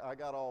mouth, I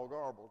got all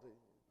garbled.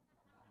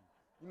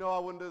 You know I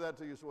wouldn't do that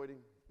to you, sweetie.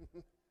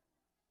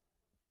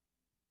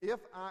 If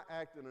I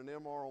act in an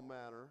immoral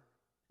manner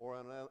or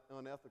an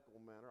unethical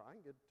manner, I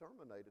can get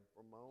terminated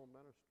from my own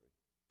ministry.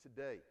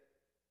 Today.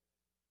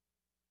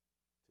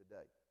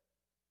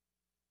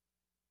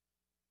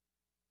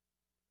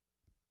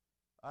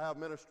 I have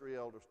ministry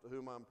elders to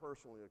whom I'm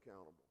personally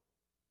accountable.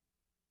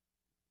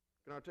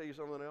 Can I tell you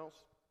something else?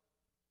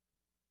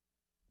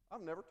 I've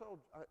never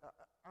told,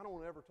 I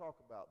don't ever talk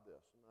about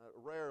this.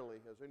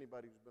 Rarely has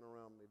anybody who's been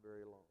around me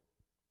very long.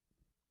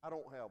 I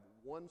don't have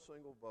one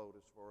single vote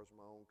as far as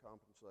my own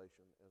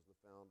compensation as the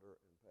founder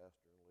and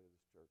pastor and leader of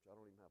this church. I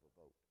don't even have a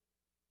vote.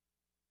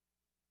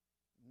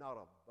 Not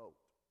a vote.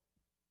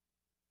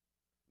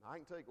 Now,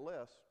 I can take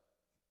less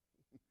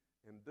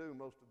and do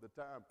most of the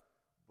time,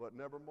 but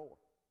never more.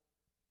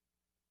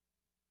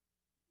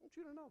 I want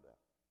you to know that.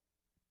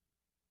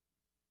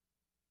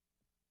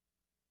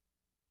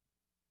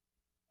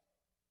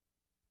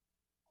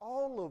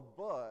 All of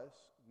us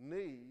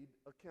need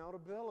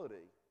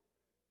accountability.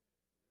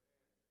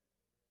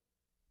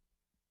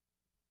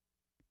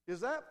 Is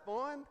that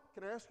fun?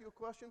 Can I ask you a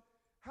question?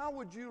 How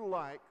would you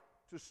like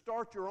to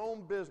start your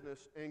own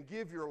business and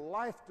give your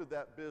life to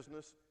that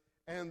business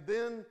and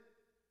then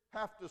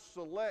have to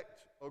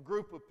select a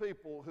group of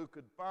people who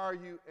could fire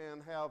you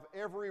and have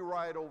every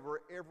right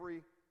over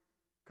every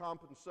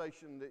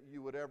compensation that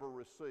you would ever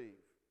receive?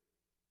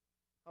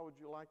 How would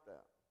you like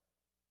that?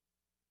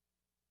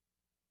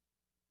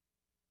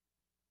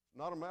 It's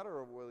not a matter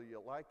of whether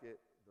you like it.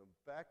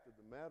 The fact of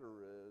the matter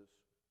is,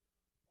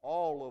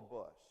 all of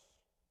us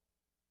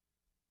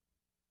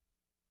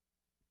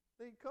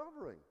need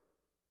covering.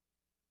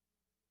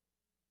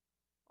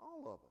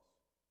 All of us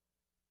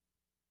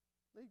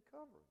need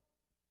covering.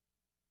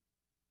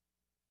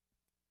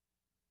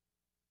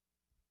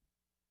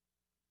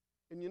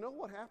 And you know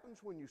what happens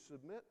when you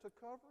submit to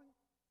covering?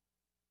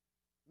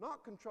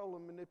 Not control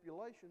and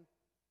manipulation.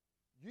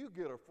 You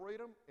get a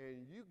freedom,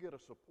 and you get a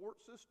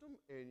support system,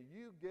 and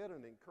you get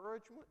an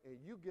encouragement, and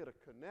you get a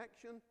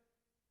connection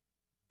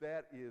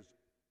that is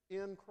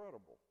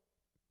incredible.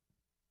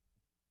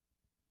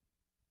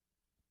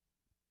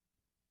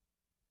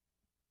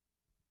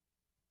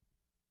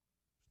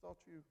 Just thought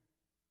you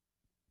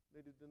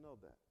needed to know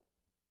that.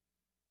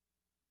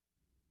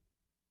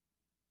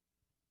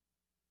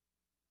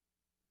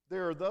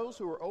 There are those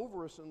who are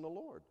over us in the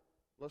Lord.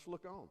 Let's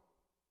look on.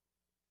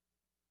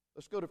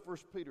 Let's go to 1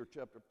 Peter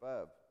chapter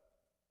 5.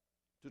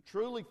 To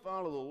truly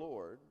follow the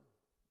Lord,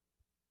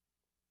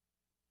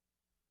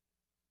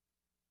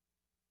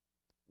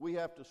 we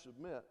have to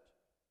submit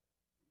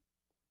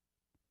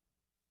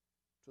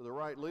to the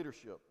right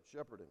leadership,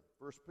 shepherding.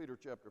 1 Peter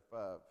chapter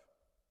 5.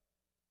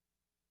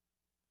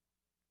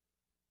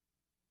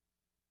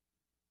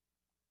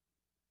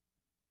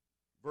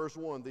 Verse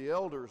 1, the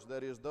elders,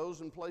 that is, those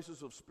in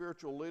places of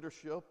spiritual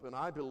leadership, and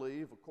I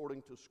believe,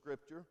 according to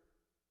Scripture,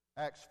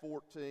 Acts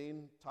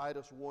 14,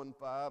 Titus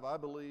 1:5, I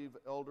believe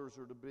elders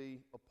are to be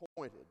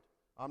appointed.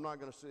 I'm not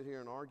going to sit here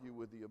and argue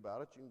with you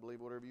about it. You can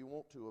believe whatever you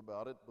want to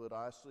about it, but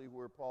I see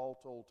where Paul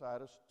told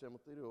Titus,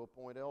 Timothy, to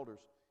appoint elders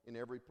in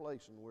every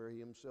place, and where he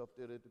himself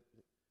did it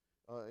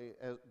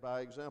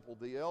by example.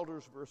 The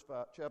elders,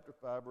 chapter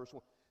 5, verse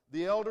 1.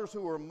 The elders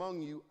who are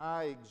among you,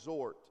 I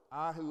exhort.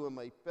 I who am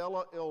a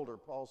fellow elder,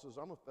 Paul says,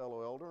 I'm a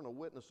fellow elder and a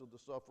witness of the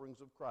sufferings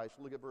of Christ.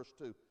 Look at verse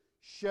 2.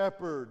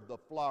 Shepherd the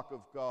flock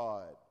of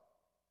God.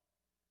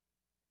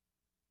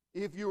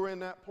 If you're in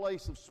that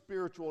place of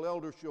spiritual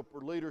eldership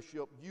or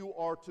leadership, you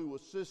are to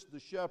assist the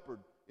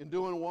shepherd in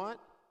doing what?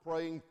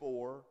 Praying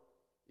for,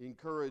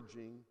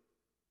 encouraging,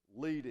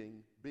 leading,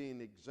 being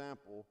an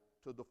example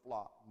to the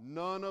flock.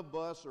 None of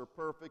us are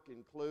perfect,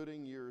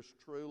 including yours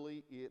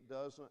truly. It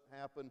doesn't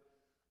happen.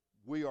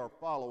 We are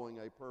following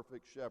a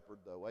perfect shepherd,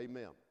 though.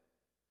 Amen.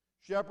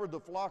 Shepherd the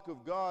flock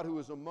of God who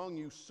is among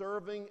you,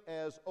 serving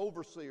as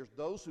overseers,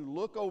 those who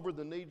look over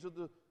the needs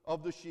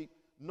of the sheep,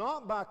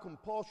 not by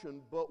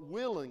compulsion, but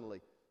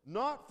willingly,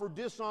 not for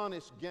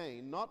dishonest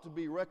gain, not to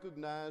be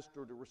recognized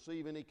or to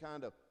receive any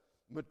kind of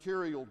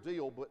material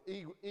deal, but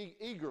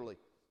eagerly,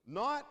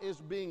 not as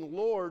being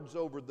lords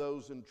over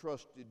those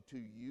entrusted to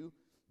you,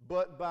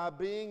 but by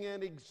being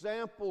an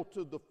example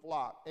to the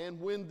flock.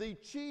 And when the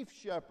chief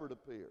shepherd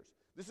appears,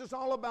 this is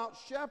all about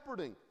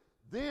shepherding,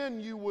 then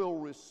you will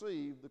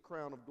receive the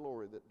crown of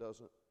glory that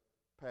doesn't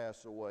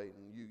pass away.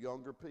 And you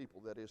younger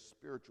people, that is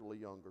spiritually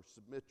younger,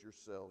 submit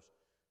yourselves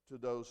to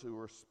those who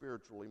are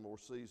spiritually more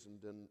seasoned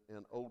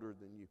and older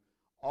than you.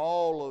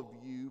 All of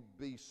you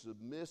be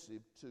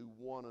submissive to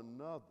one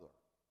another.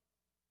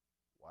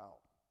 Wow.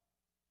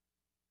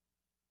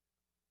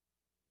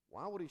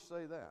 Why would he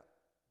say that?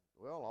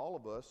 Well, all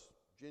of us,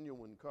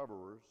 genuine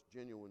coverers,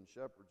 genuine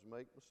shepherds,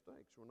 make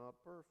mistakes. We're not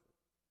perfect.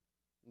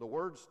 The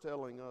Word's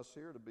telling us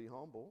here to be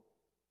humble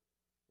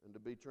and to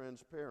be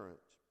transparent.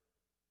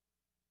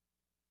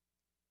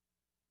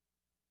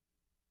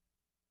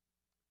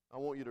 I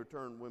want you to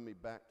turn with me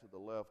back to the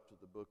left to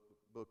the book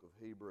of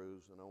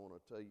Hebrews, and I want to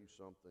tell you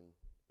something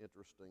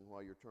interesting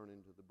while you're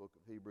turning to the book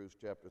of Hebrews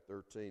chapter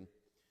 13.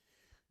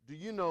 Do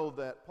you know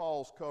that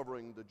Paul's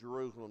covering the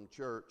Jerusalem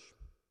church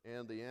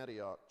and the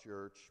Antioch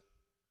church,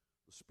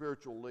 the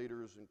spiritual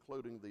leaders,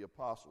 including the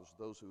apostles,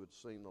 those who had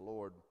seen the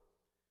Lord?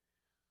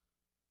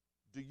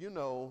 Do you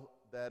know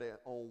that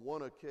on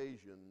one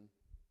occasion,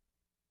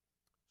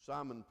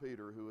 Simon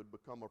Peter, who had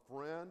become a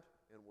friend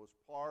and was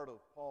part of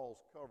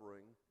Paul's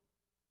covering,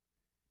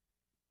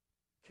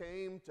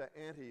 came to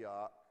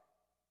Antioch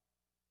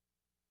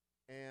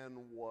and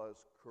was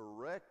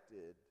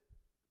corrected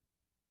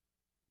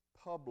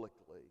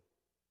publicly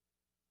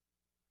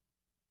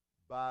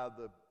by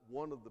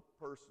one of the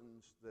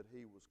persons that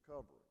he was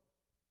covering.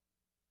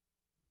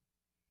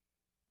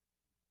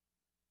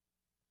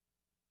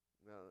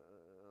 Now,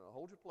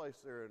 hold your place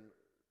there, and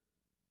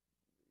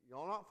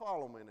y'all not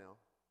follow me now.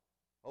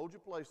 Hold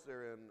your place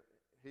there in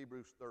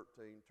Hebrews 13.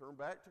 Turn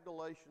back to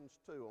Galatians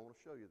 2. I want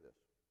to show you this.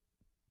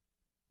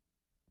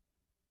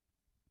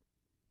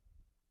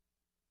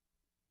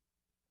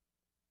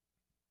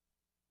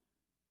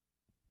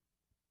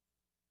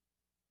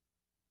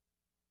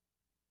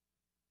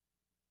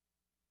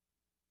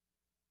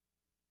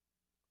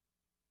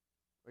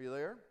 Are you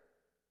there?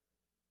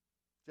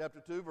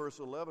 Chapter 2, verse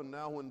 11,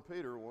 now when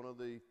Peter, one of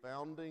the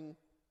founding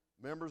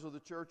members of the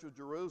church of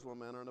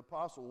Jerusalem and an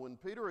apostle, when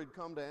Peter had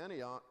come to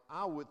Antioch,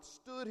 I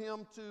withstood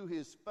him to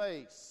his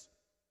face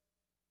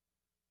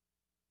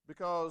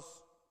because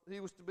he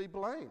was to be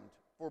blamed.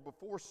 For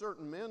before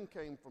certain men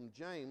came from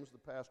James,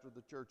 the pastor of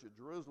the church at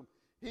Jerusalem,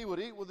 he would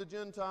eat with the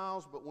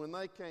Gentiles, but when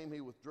they came,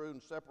 he withdrew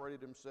and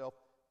separated himself,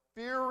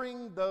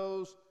 fearing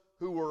those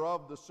who were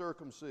of the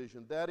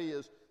circumcision. That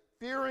is,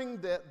 fearing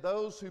that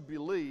those who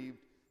believed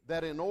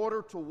that in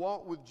order to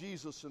walk with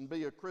Jesus and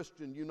be a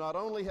Christian, you not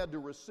only had to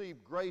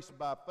receive grace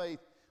by faith,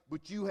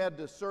 but you had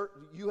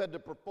to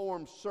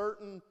perform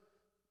certain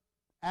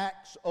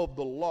acts of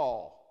the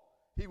law.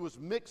 He was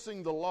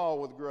mixing the law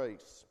with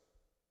grace.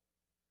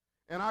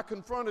 And I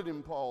confronted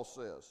him, Paul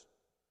says.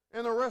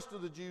 And the rest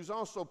of the Jews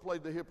also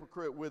played the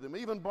hypocrite with him.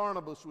 Even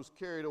Barnabas was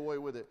carried away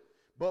with it.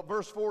 But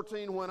verse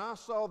 14, when I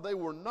saw they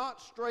were not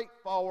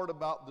straightforward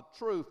about the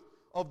truth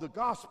of the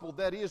gospel,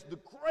 that is, the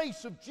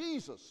grace of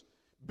Jesus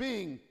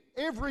being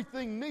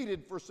everything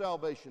needed for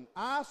salvation,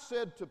 I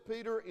said to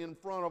Peter in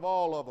front of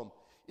all of them,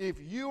 if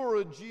you are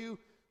a Jew,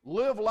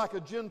 live like a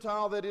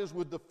Gentile, that is,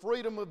 with the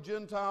freedom of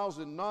Gentiles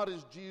and not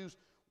as Jews.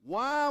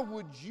 Why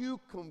would you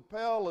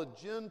compel a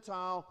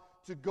Gentile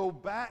to go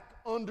back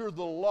under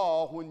the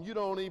law when you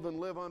don't even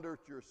live under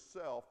it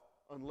yourself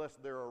unless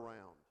they're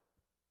around.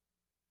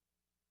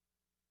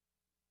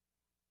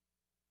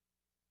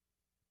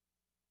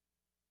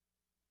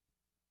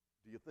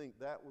 Do you think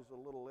that was a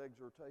little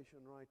exhortation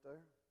right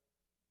there?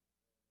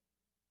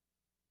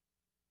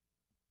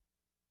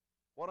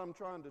 What I'm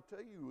trying to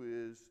tell you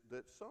is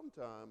that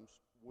sometimes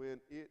when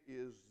it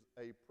is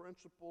a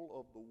principle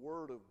of the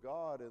Word of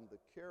God and the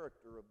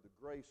character of the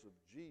grace of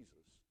Jesus,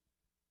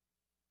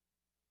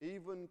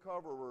 even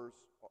coverers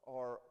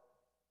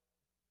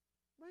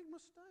make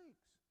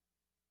mistakes,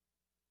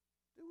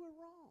 do it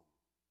wrong,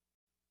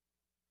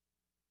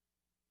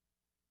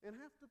 and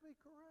have to be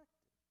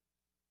corrected.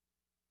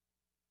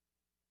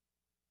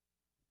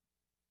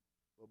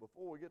 But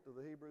before we get to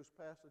the Hebrews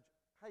passage,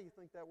 how do you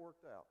think that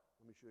worked out?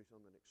 Let me show you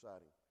something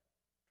exciting.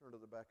 Turn to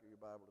the back of your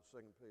Bible to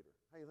 2 Peter.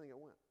 How do you think it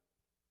went?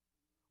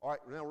 All right,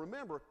 now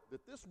remember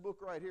that this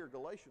book right here,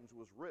 Galatians,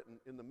 was written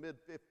in the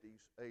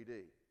mid-50s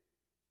A.D.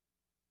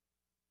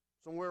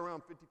 Somewhere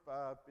around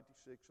 55,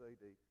 56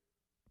 A.D.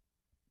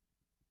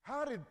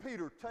 How did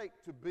Peter take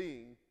to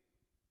being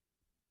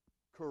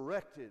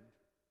corrected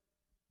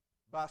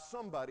by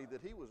somebody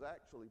that he was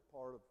actually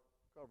part of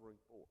covering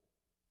for?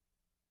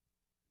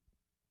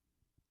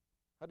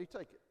 How did he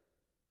take it?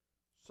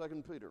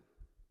 2 Peter.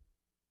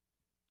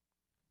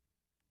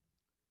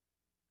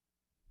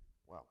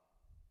 Wow.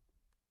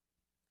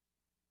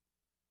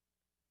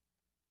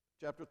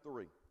 Chapter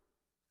 3.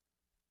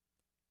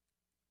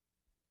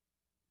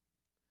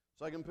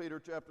 2 Peter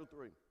chapter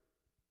 3.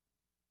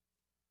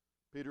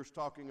 Peter's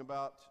talking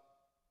about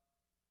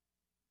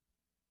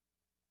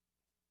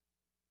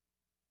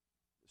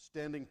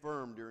standing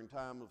firm during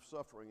time of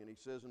suffering, and he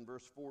says in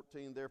verse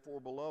 14, "Therefore,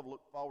 beloved,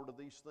 look forward to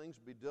these things,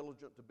 be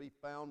diligent to be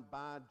found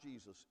by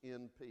Jesus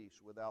in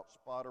peace, without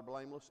spot or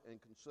blameless,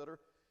 and consider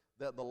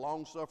that the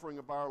long-suffering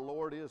of our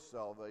Lord is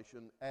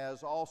salvation,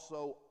 as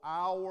also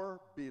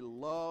our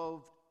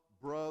beloved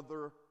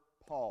brother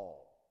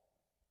Paul."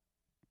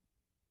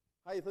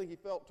 How do you think he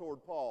felt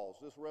toward Paul?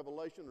 Is this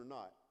revelation or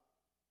not?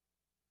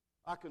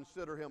 I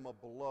consider him a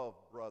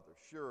beloved brother.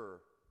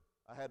 Sure,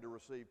 I had to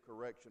receive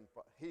correction.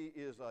 He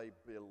is a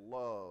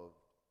beloved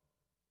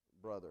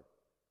brother.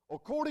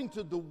 According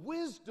to the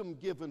wisdom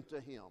given to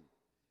him,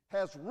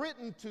 has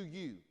written to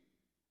you,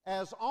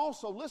 as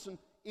also, listen,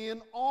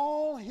 in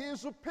all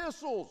his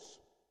epistles,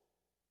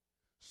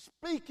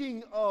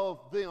 speaking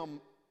of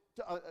them,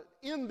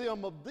 in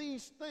them of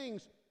these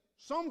things.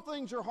 Some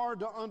things are hard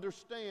to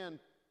understand,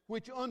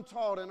 which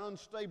untaught and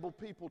unstable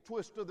people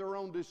twist to their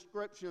own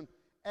description,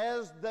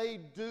 as they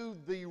do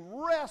the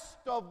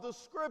rest of the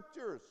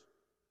Scriptures.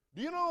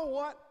 Do you know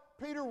what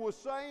Peter was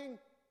saying?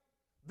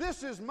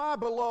 This is my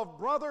beloved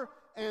brother,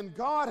 and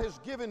God has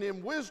given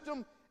him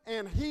wisdom,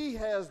 and he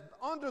has,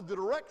 under the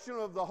direction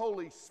of the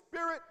Holy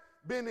Spirit,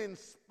 been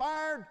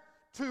inspired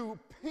to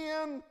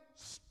pen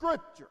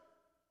Scripture.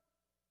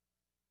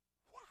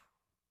 Wow.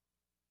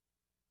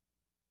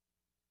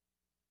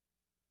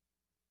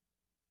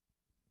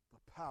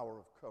 The power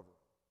of covering,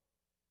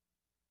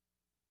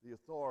 the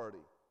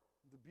authority,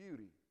 the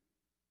beauty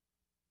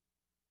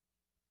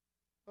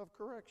of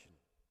correction.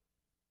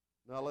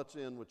 Now let's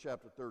end with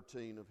chapter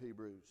 13 of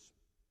Hebrews.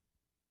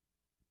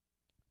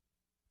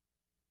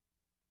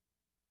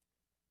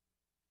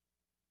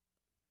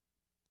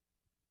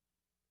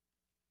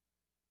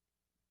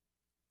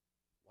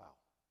 Wow.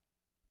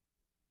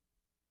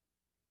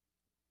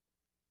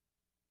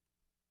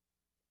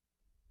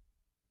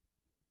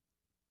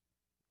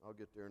 I'll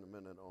get there in a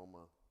minute on my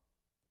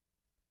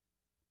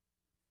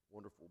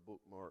wonderful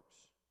bookmarks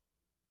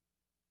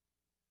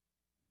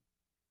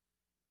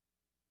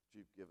that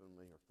you've given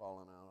me are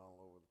falling out all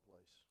over the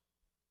place.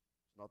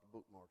 It's not the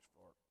bookmarks'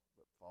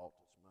 fault,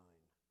 it's mine.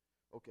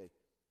 Okay,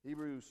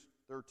 Hebrews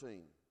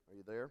 13. Are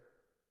you there?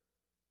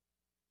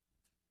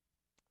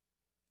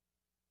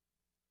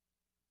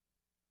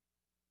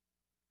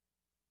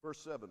 Verse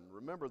 7,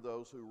 remember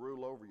those who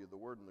rule over you. The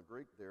word in the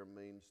Greek there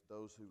means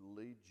those who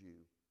lead you,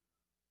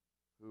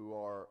 who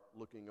are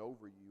looking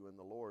over you in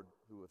the Lord,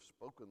 who have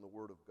spoken the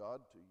word of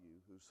God to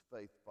you, whose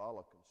faith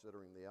follow,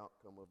 considering the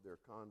outcome of their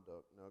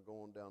conduct. Now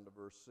going down to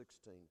verse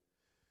 16.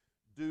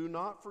 Do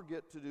not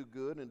forget to do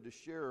good and to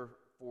share,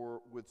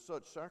 for with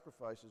such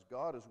sacrifices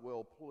God is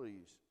well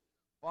pleased.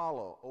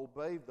 Follow,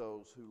 obey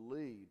those who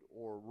lead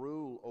or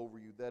rule over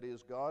you. That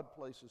is, God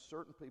places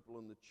certain people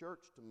in the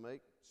church to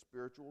make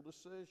spiritual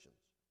decisions.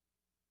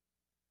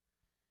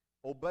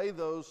 Obey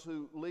those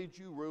who lead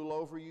you, rule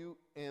over you,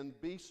 and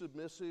be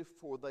submissive,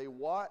 for they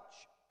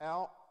watch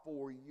out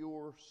for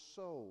your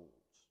souls.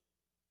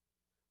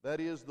 That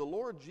is, the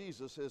Lord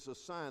Jesus has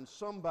assigned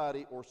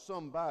somebody or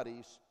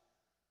somebodies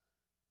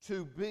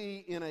to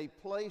be in a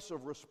place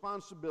of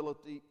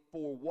responsibility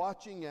for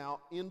watching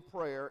out in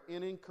prayer,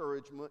 in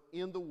encouragement,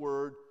 in the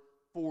Word,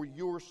 for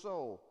your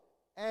soul,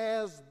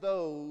 as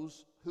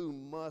those who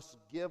must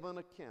give an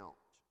account.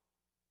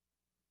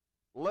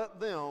 Let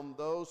them,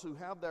 those who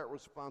have that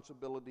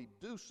responsibility,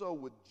 do so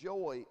with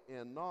joy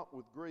and not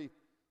with grief,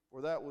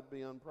 for that would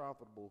be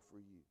unprofitable for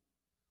you.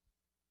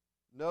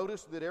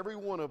 Notice that every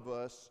one of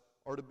us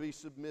are to be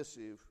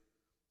submissive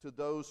to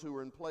those who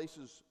are in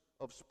places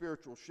of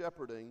spiritual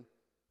shepherding.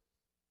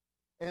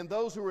 And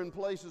those who are in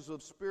places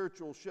of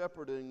spiritual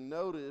shepherding,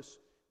 notice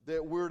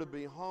that we're to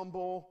be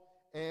humble,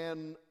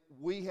 and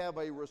we have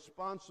a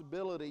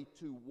responsibility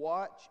to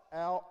watch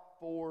out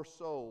for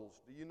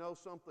souls. Do you know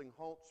something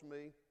haunts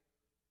me?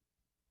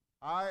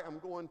 I am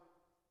going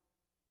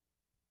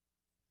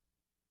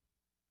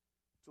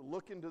to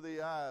look into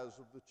the eyes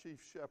of the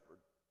chief shepherd.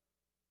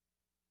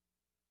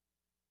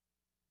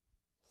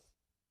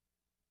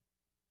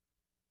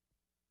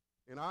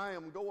 And I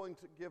am going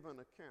to give an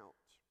account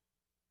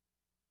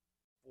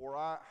for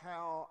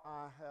how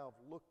I have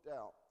looked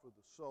out for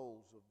the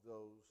souls of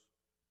those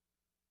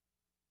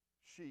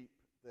sheep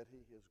that He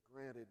has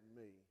granted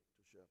me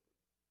to shepherd.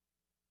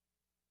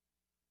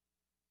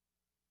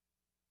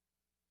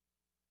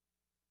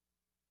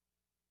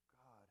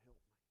 God, help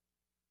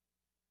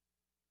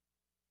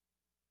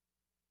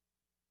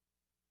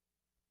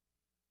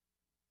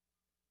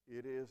me.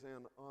 It is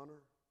an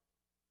honor,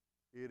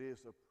 it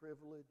is a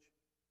privilege,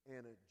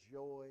 and a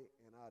joy,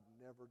 and I'd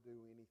never do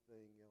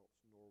anything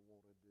else, nor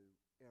want to do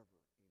ever anything else.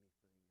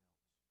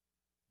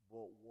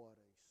 But what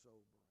a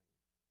sobering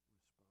responsibility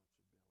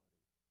that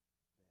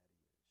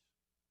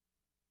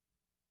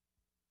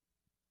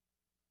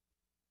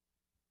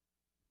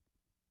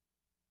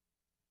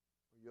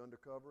is. Are you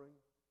undercovering?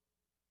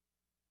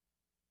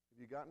 Have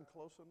you gotten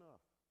close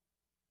enough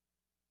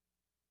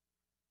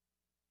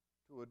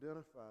to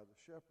identify the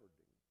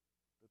shepherding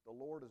that the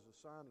Lord is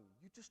assigning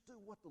you? You just do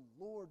what the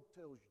Lord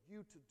tells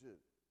you to do.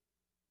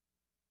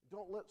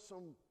 Don't let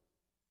some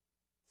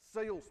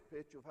sales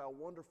pitch of how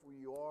wonderful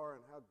you are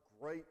and how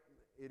great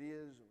it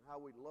is and how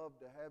we'd love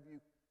to have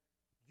you.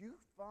 You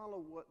follow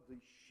what the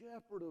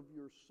shepherd of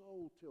your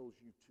soul tells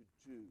you to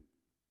do.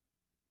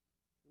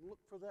 And look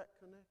for that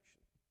connection.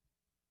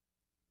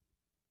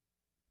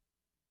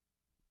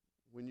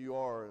 When you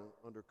are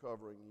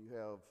undercovering, you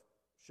have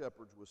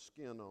shepherds with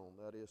skin on.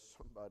 That is,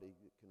 somebody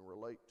that can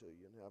relate to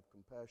you and have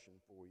compassion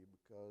for you,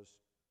 because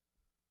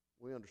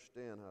we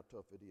understand how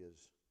tough it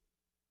is.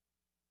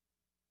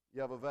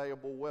 You have a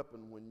valuable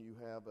weapon when you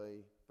have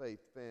a faith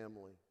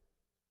family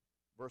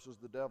versus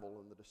the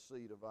devil and the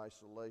deceit of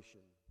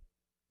isolation.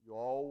 You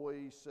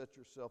always set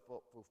yourself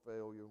up for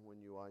failure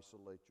when you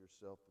isolate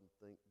yourself and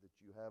think that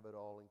you have it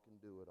all and can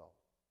do it all.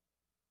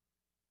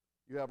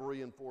 You have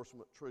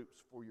reinforcement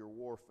troops for your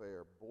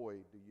warfare. Boy,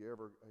 do you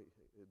ever,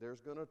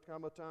 there's going to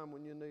come a time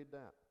when you need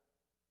that.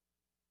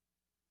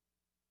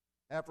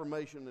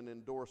 Affirmation and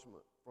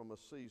endorsement from a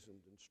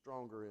seasoned and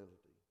stronger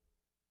entity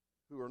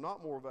who are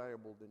not more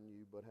valuable than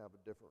you but have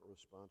a different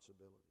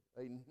responsibility.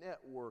 A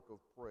network of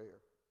prayer.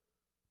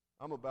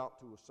 I'm about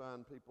to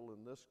assign people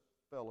in this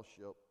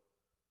fellowship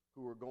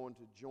who are going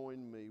to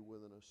join me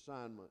with an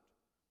assignment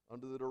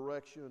under the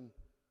direction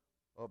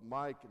of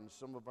Mike and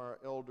some of our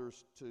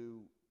elders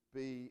to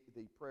be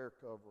the prayer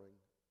covering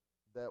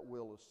that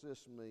will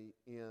assist me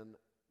in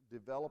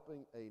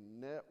developing a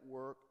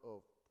network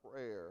of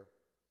prayer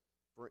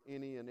for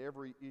any and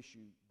every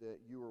issue that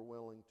you are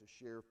willing to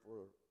share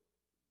for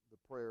the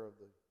prayer of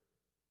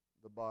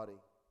the body.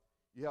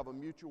 You have a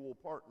mutual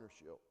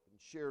partnership and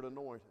shared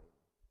anointing.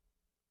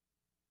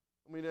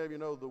 I mean, you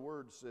know, the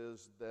word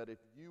says that if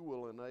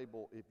you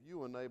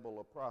enable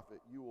a prophet,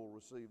 you will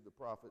receive the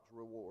prophet's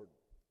reward.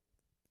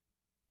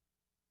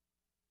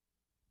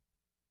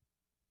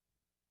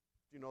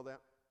 Do you know that?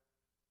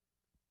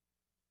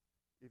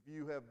 If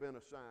you have been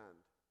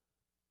assigned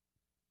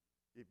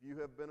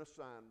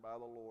by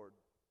the Lord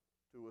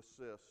to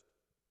assist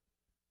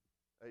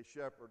a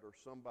shepherd or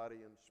somebody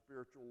in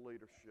spiritual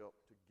leadership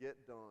to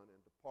get done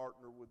and to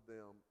partner with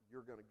them,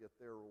 you're going to get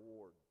their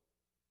reward.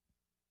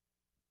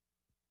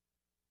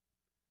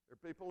 There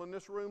are people in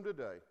this room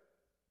today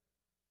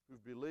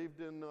who've believed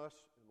in us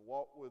and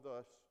walked with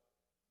us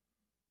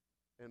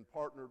and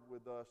partnered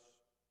with us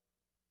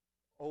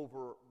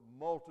over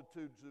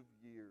multitudes of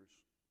years.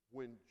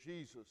 When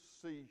Jesus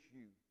sees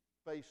you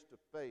face to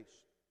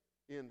face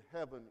in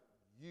heaven,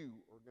 you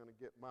are going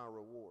to get my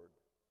reward.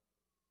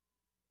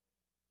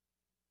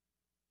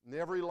 In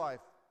every life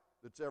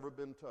that's ever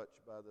been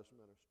touched by this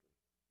ministry,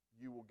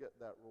 you will get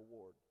that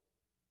reward.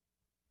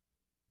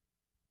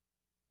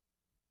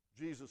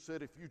 Jesus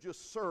said, if you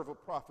just serve a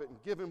prophet and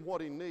give him what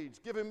he needs,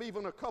 give him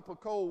even a cup of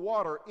cold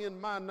water in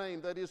my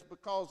name, that is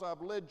because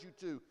I've led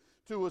you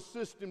to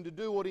assist him to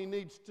do what he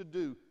needs to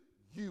do,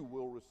 you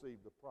will receive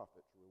the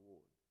prophet's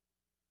reward.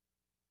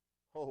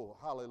 Oh,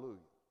 hallelujah.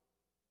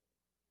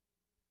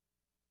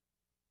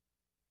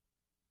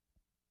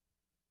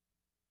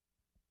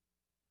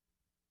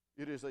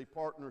 It is a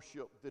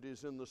partnership that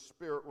is in the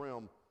spirit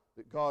realm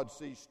that God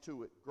sees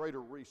to it.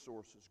 Greater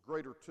resources,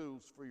 greater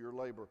tools for your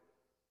labor.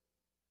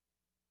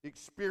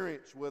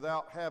 Experience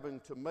without having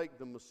to make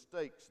the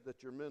mistakes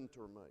that your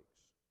mentor makes.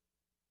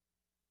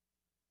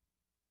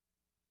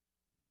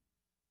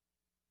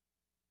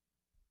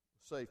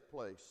 A safe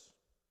place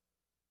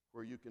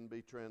where you can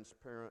be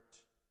transparent,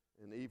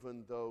 and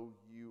even though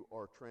you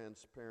are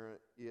transparent,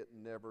 it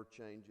never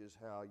changes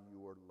how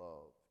you are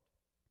loved.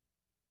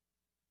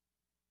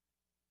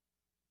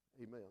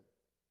 Amen.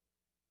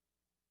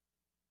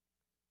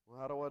 Well,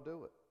 how do I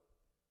do it?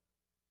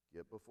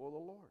 Get before the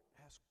Lord.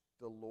 Ask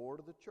the Lord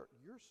of the church,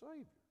 your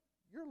Savior,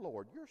 your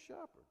Lord, your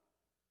shepherd.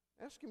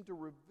 Ask Him to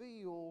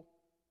reveal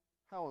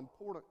how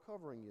important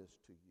covering is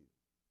to you.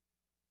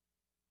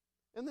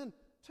 And then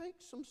take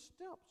some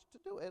steps to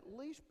do it. At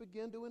least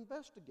begin to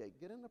investigate.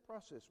 Get in the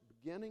process,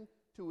 beginning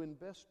to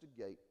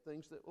investigate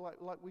things that,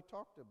 like we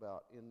talked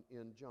about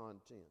in John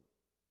 10.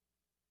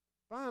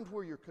 Find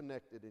where you're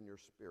connected in your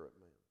spirit,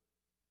 man.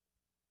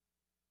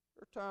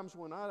 There are times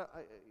when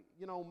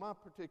my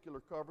particular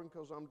covering,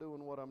 because I'm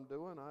doing what I'm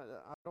doing,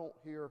 I don't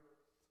hear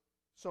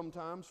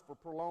sometimes for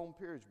prolonged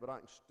periods, but I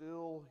can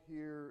still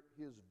hear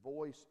His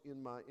voice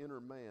in my inner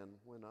man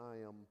when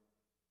I am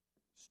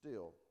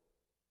still.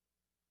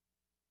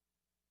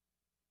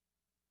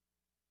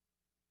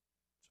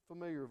 It's a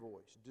familiar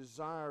voice,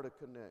 desire to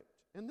connect,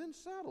 and then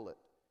settle it.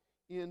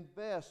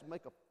 Invest,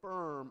 make a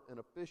firm and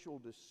official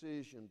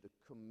decision to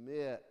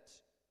commit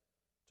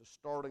to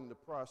starting the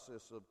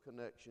process of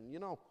connection. You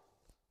know,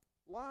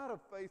 a lot of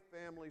faith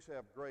families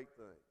have great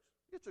things.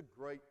 It's a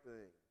great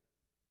thing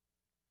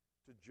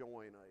to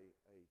join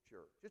a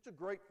church. It's a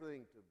great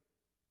thing to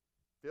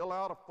fill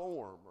out a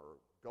form or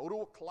go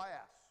to a class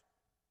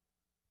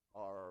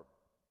or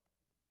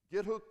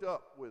get hooked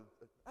up with.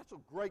 That's a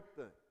great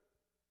thing.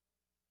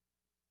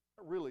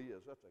 It really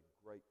is. That's a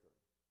great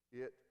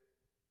thing. It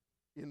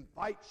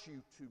invites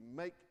you to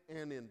make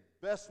an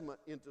investment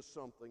into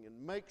something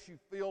and makes you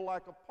feel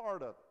like a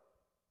part of it.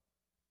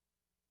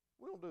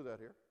 We don't do that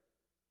here.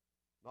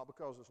 Not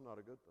because it's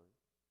not a good thing.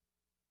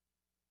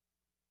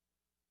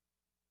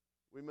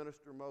 We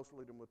minister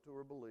mostly to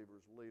mature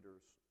believers,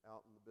 leaders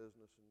out in the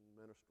business and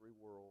ministry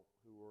world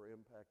who are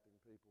impacting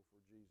people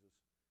for Jesus.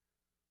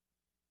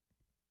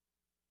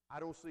 I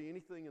don't see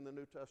anything in the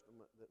New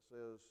Testament that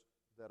says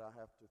that I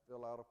have to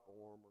fill out a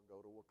form or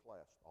go to a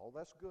class. All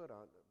that's good.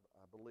 I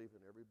believe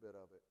in every bit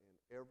of it. And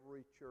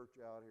every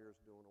church out here is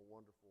doing a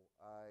wonderful.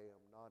 I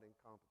am not in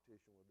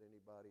competition with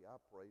anybody.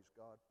 I praise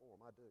God for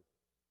them. I do.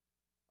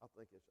 I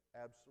think it's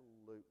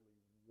absolutely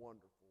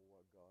wonderful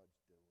what God's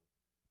doing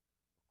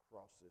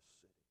across this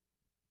city.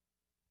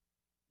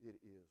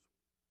 It is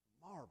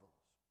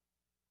marvelous.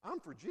 I'm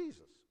for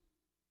Jesus.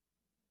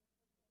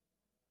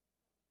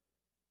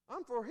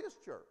 I'm for His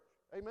church.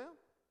 Amen?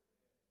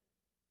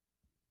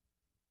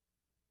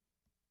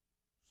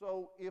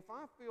 So if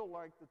I feel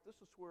like that this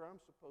is where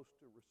I'm supposed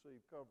to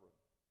receive covering,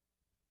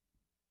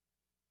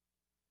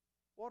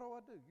 what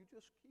do? You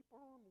just keep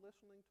on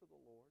listening to the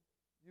Lord.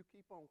 You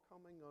keep on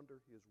coming under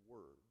His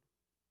Word.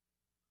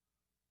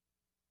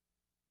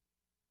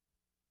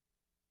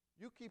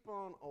 You keep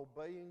on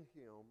obeying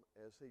Him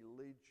as He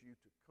leads you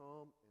to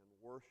come and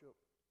worship.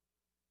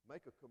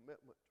 Make a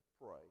commitment to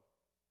pray.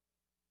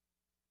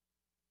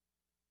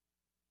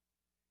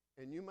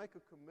 And you make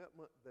a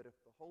commitment that if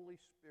the Holy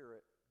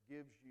Spirit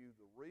gives you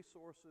the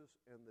resources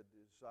and the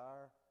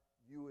desire,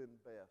 you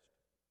invest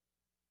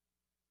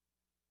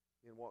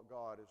in what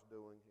God is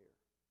doing here.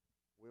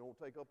 We don't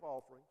take up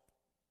offerings.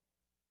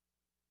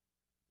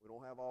 We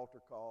don't have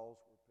altar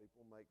calls where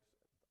people make...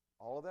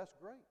 All of that's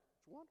great.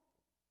 It's wonderful.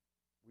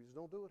 We just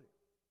don't do it here.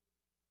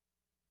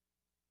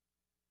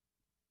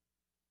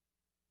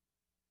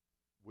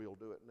 We'll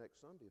do it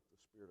next Sunday if the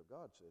Spirit of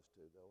God says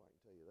to, though. I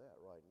can tell you that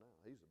right now.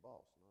 He's the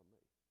boss, not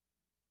me.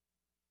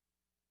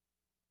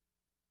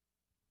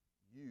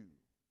 You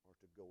are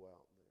to go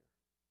out there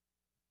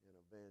and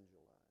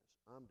evangelize.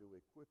 I'm to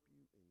equip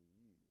you, and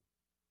you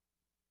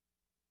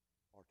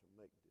are to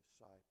make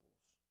disciples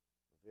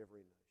of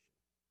every nation,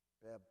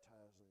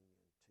 baptizing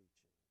and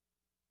teaching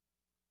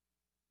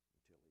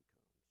until He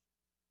comes.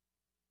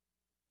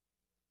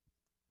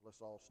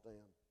 Let's all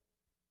stand.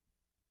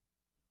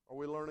 Are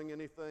we learning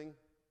anything?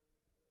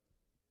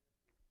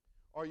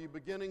 Are you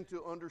beginning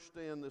to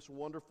understand this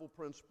wonderful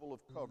principle of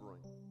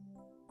covering?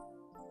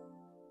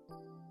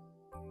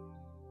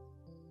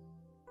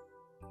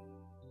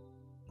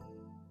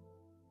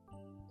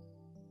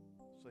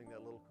 Sing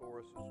that little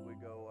chorus as we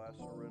go. I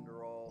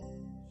surrender all.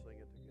 Sing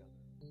it together.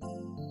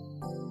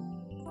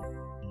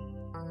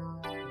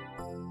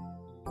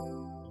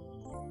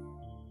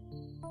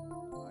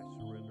 I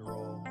surrender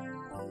all.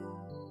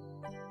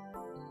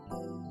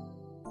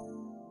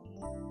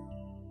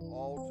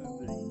 All to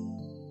Thee.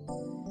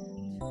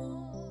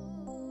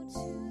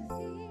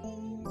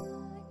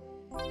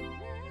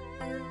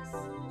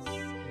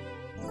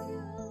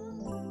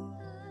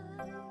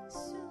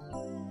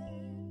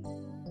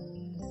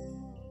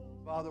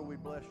 Father, we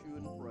bless You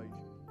and praise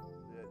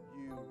You that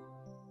You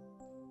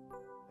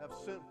have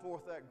sent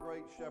forth that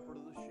great shepherd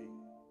of the sheep,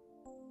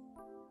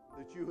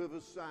 that You have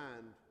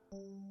assigned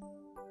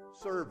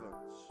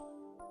servants,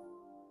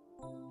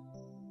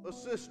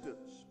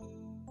 assistants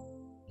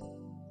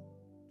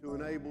to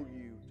enable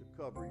You to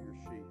cover Your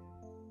sheep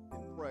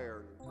in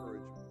prayer and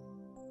encouragement,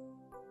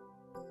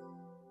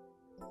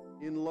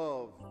 in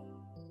love,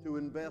 to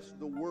invest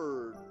the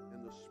Word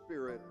and the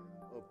Spirit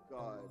of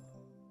God.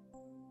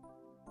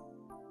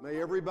 May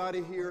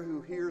everybody here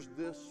who hears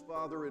this,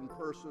 Father, in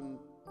person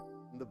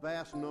and the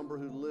vast number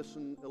who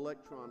listen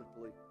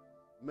electronically,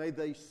 may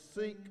they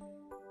seek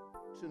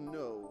to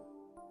know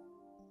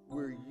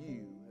where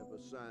you have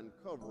assigned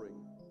covering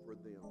for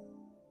them.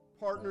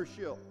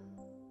 Partnership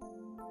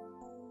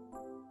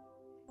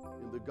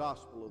in the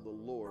gospel of the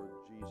Lord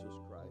Jesus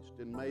Christ.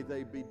 And may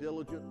they be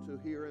diligent to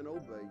hear and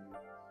obey you.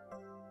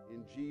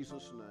 In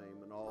Jesus'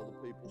 name, and all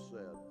the people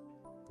said,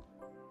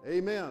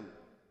 amen.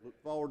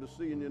 Look forward to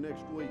seeing you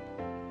next week.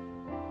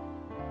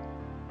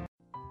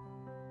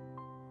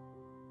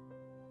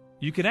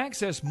 You can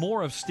access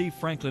more of Steve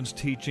Franklin's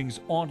teachings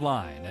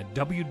online at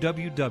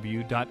www.sfmin.com.